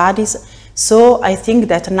of studies, so I think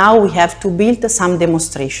that now we have to build some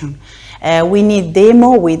demonstration. We need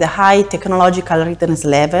demo with a high technological readiness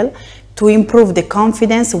level to improve the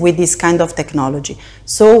confidence with this kind of technology.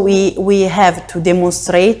 So we have to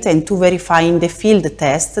demonstrate and to verify in the field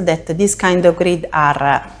test that this kind of grid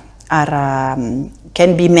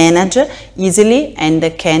can be managed easily and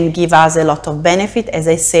can give us a lot of benefit, as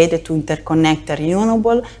I said, to interconnect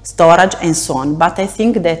renewable, storage and so on. But I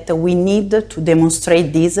think that we need to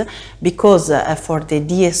demonstrate this because for the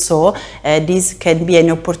DSO, this can be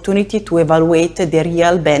an opportunity to evaluate the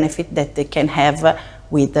real benefit that they can have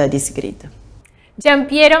with this grid.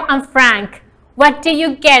 Giampiero and Frank, What do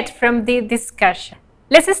you get from the discussion?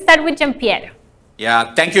 Let's start with Giampiero.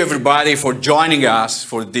 Yeah, thank you everybody for joining us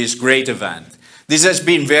for this great event. This has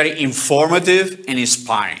been very informative and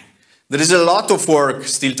inspiring. There is a lot of work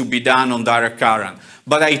still to be done on direct current,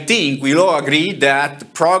 but I think we all agree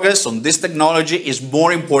that progress on this technology is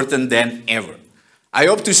more important than ever. I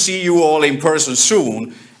hope to see you all in person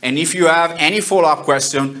soon, and if you have any follow-up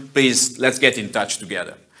question, please let's get in touch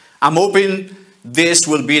together. I'm hoping this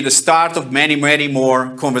will be the start of many, many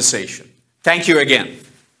more conversations. Thank you again.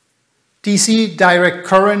 DC direct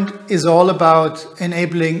current is all about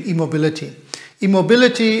enabling e-mobility.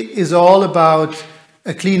 E-mobility is all about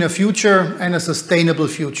a cleaner future and a sustainable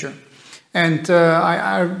future. And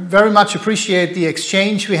I very much appreciate the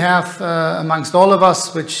exchange we have amongst all of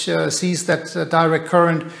us, which sees that direct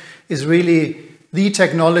current is really the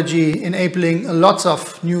technology enabling lots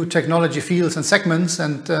of new technology fields and segments,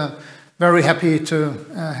 and very happy to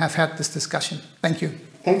have had this discussion. Thank you.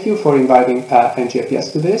 Thank you for inviting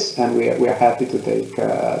NGPS to this, and we are happy to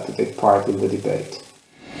take part in the debate.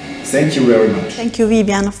 Thank you very much. Thank you,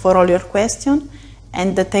 Vivian, for all your questions.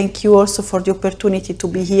 And thank you also for the opportunity to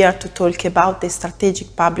be here to talk about the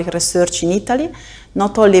strategic public research in Italy,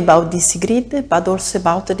 not only about DC grid, but also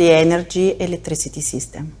about the energy electricity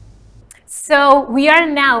system. So we are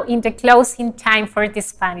now in the closing time for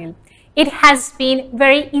this panel. It has been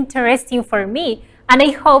very interesting for me, and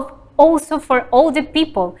I hope also for all the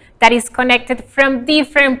people that is connected from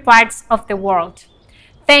different parts of the world.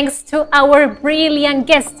 Thanks to our brilliant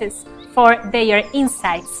guests for their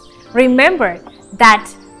insights. Remember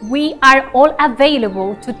that we are all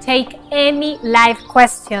available to take any live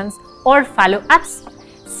questions or follow-ups,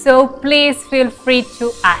 so please feel free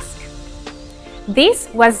to ask. This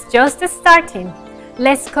was just starting.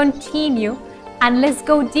 Let's continue and let's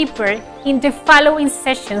go deeper in the following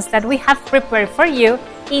sessions that we have prepared for you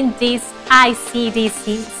in this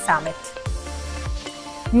ICDC Summit.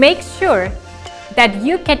 Make sure that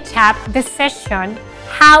you catch up the session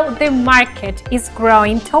How the Market is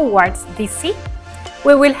Growing Towards DC.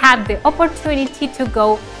 We will have the opportunity to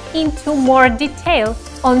go into more detail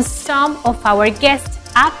on some of our guest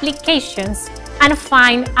applications and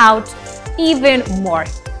find out even more.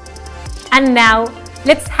 And now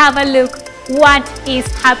let's have a look what is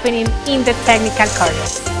happening in the technical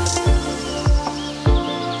corner.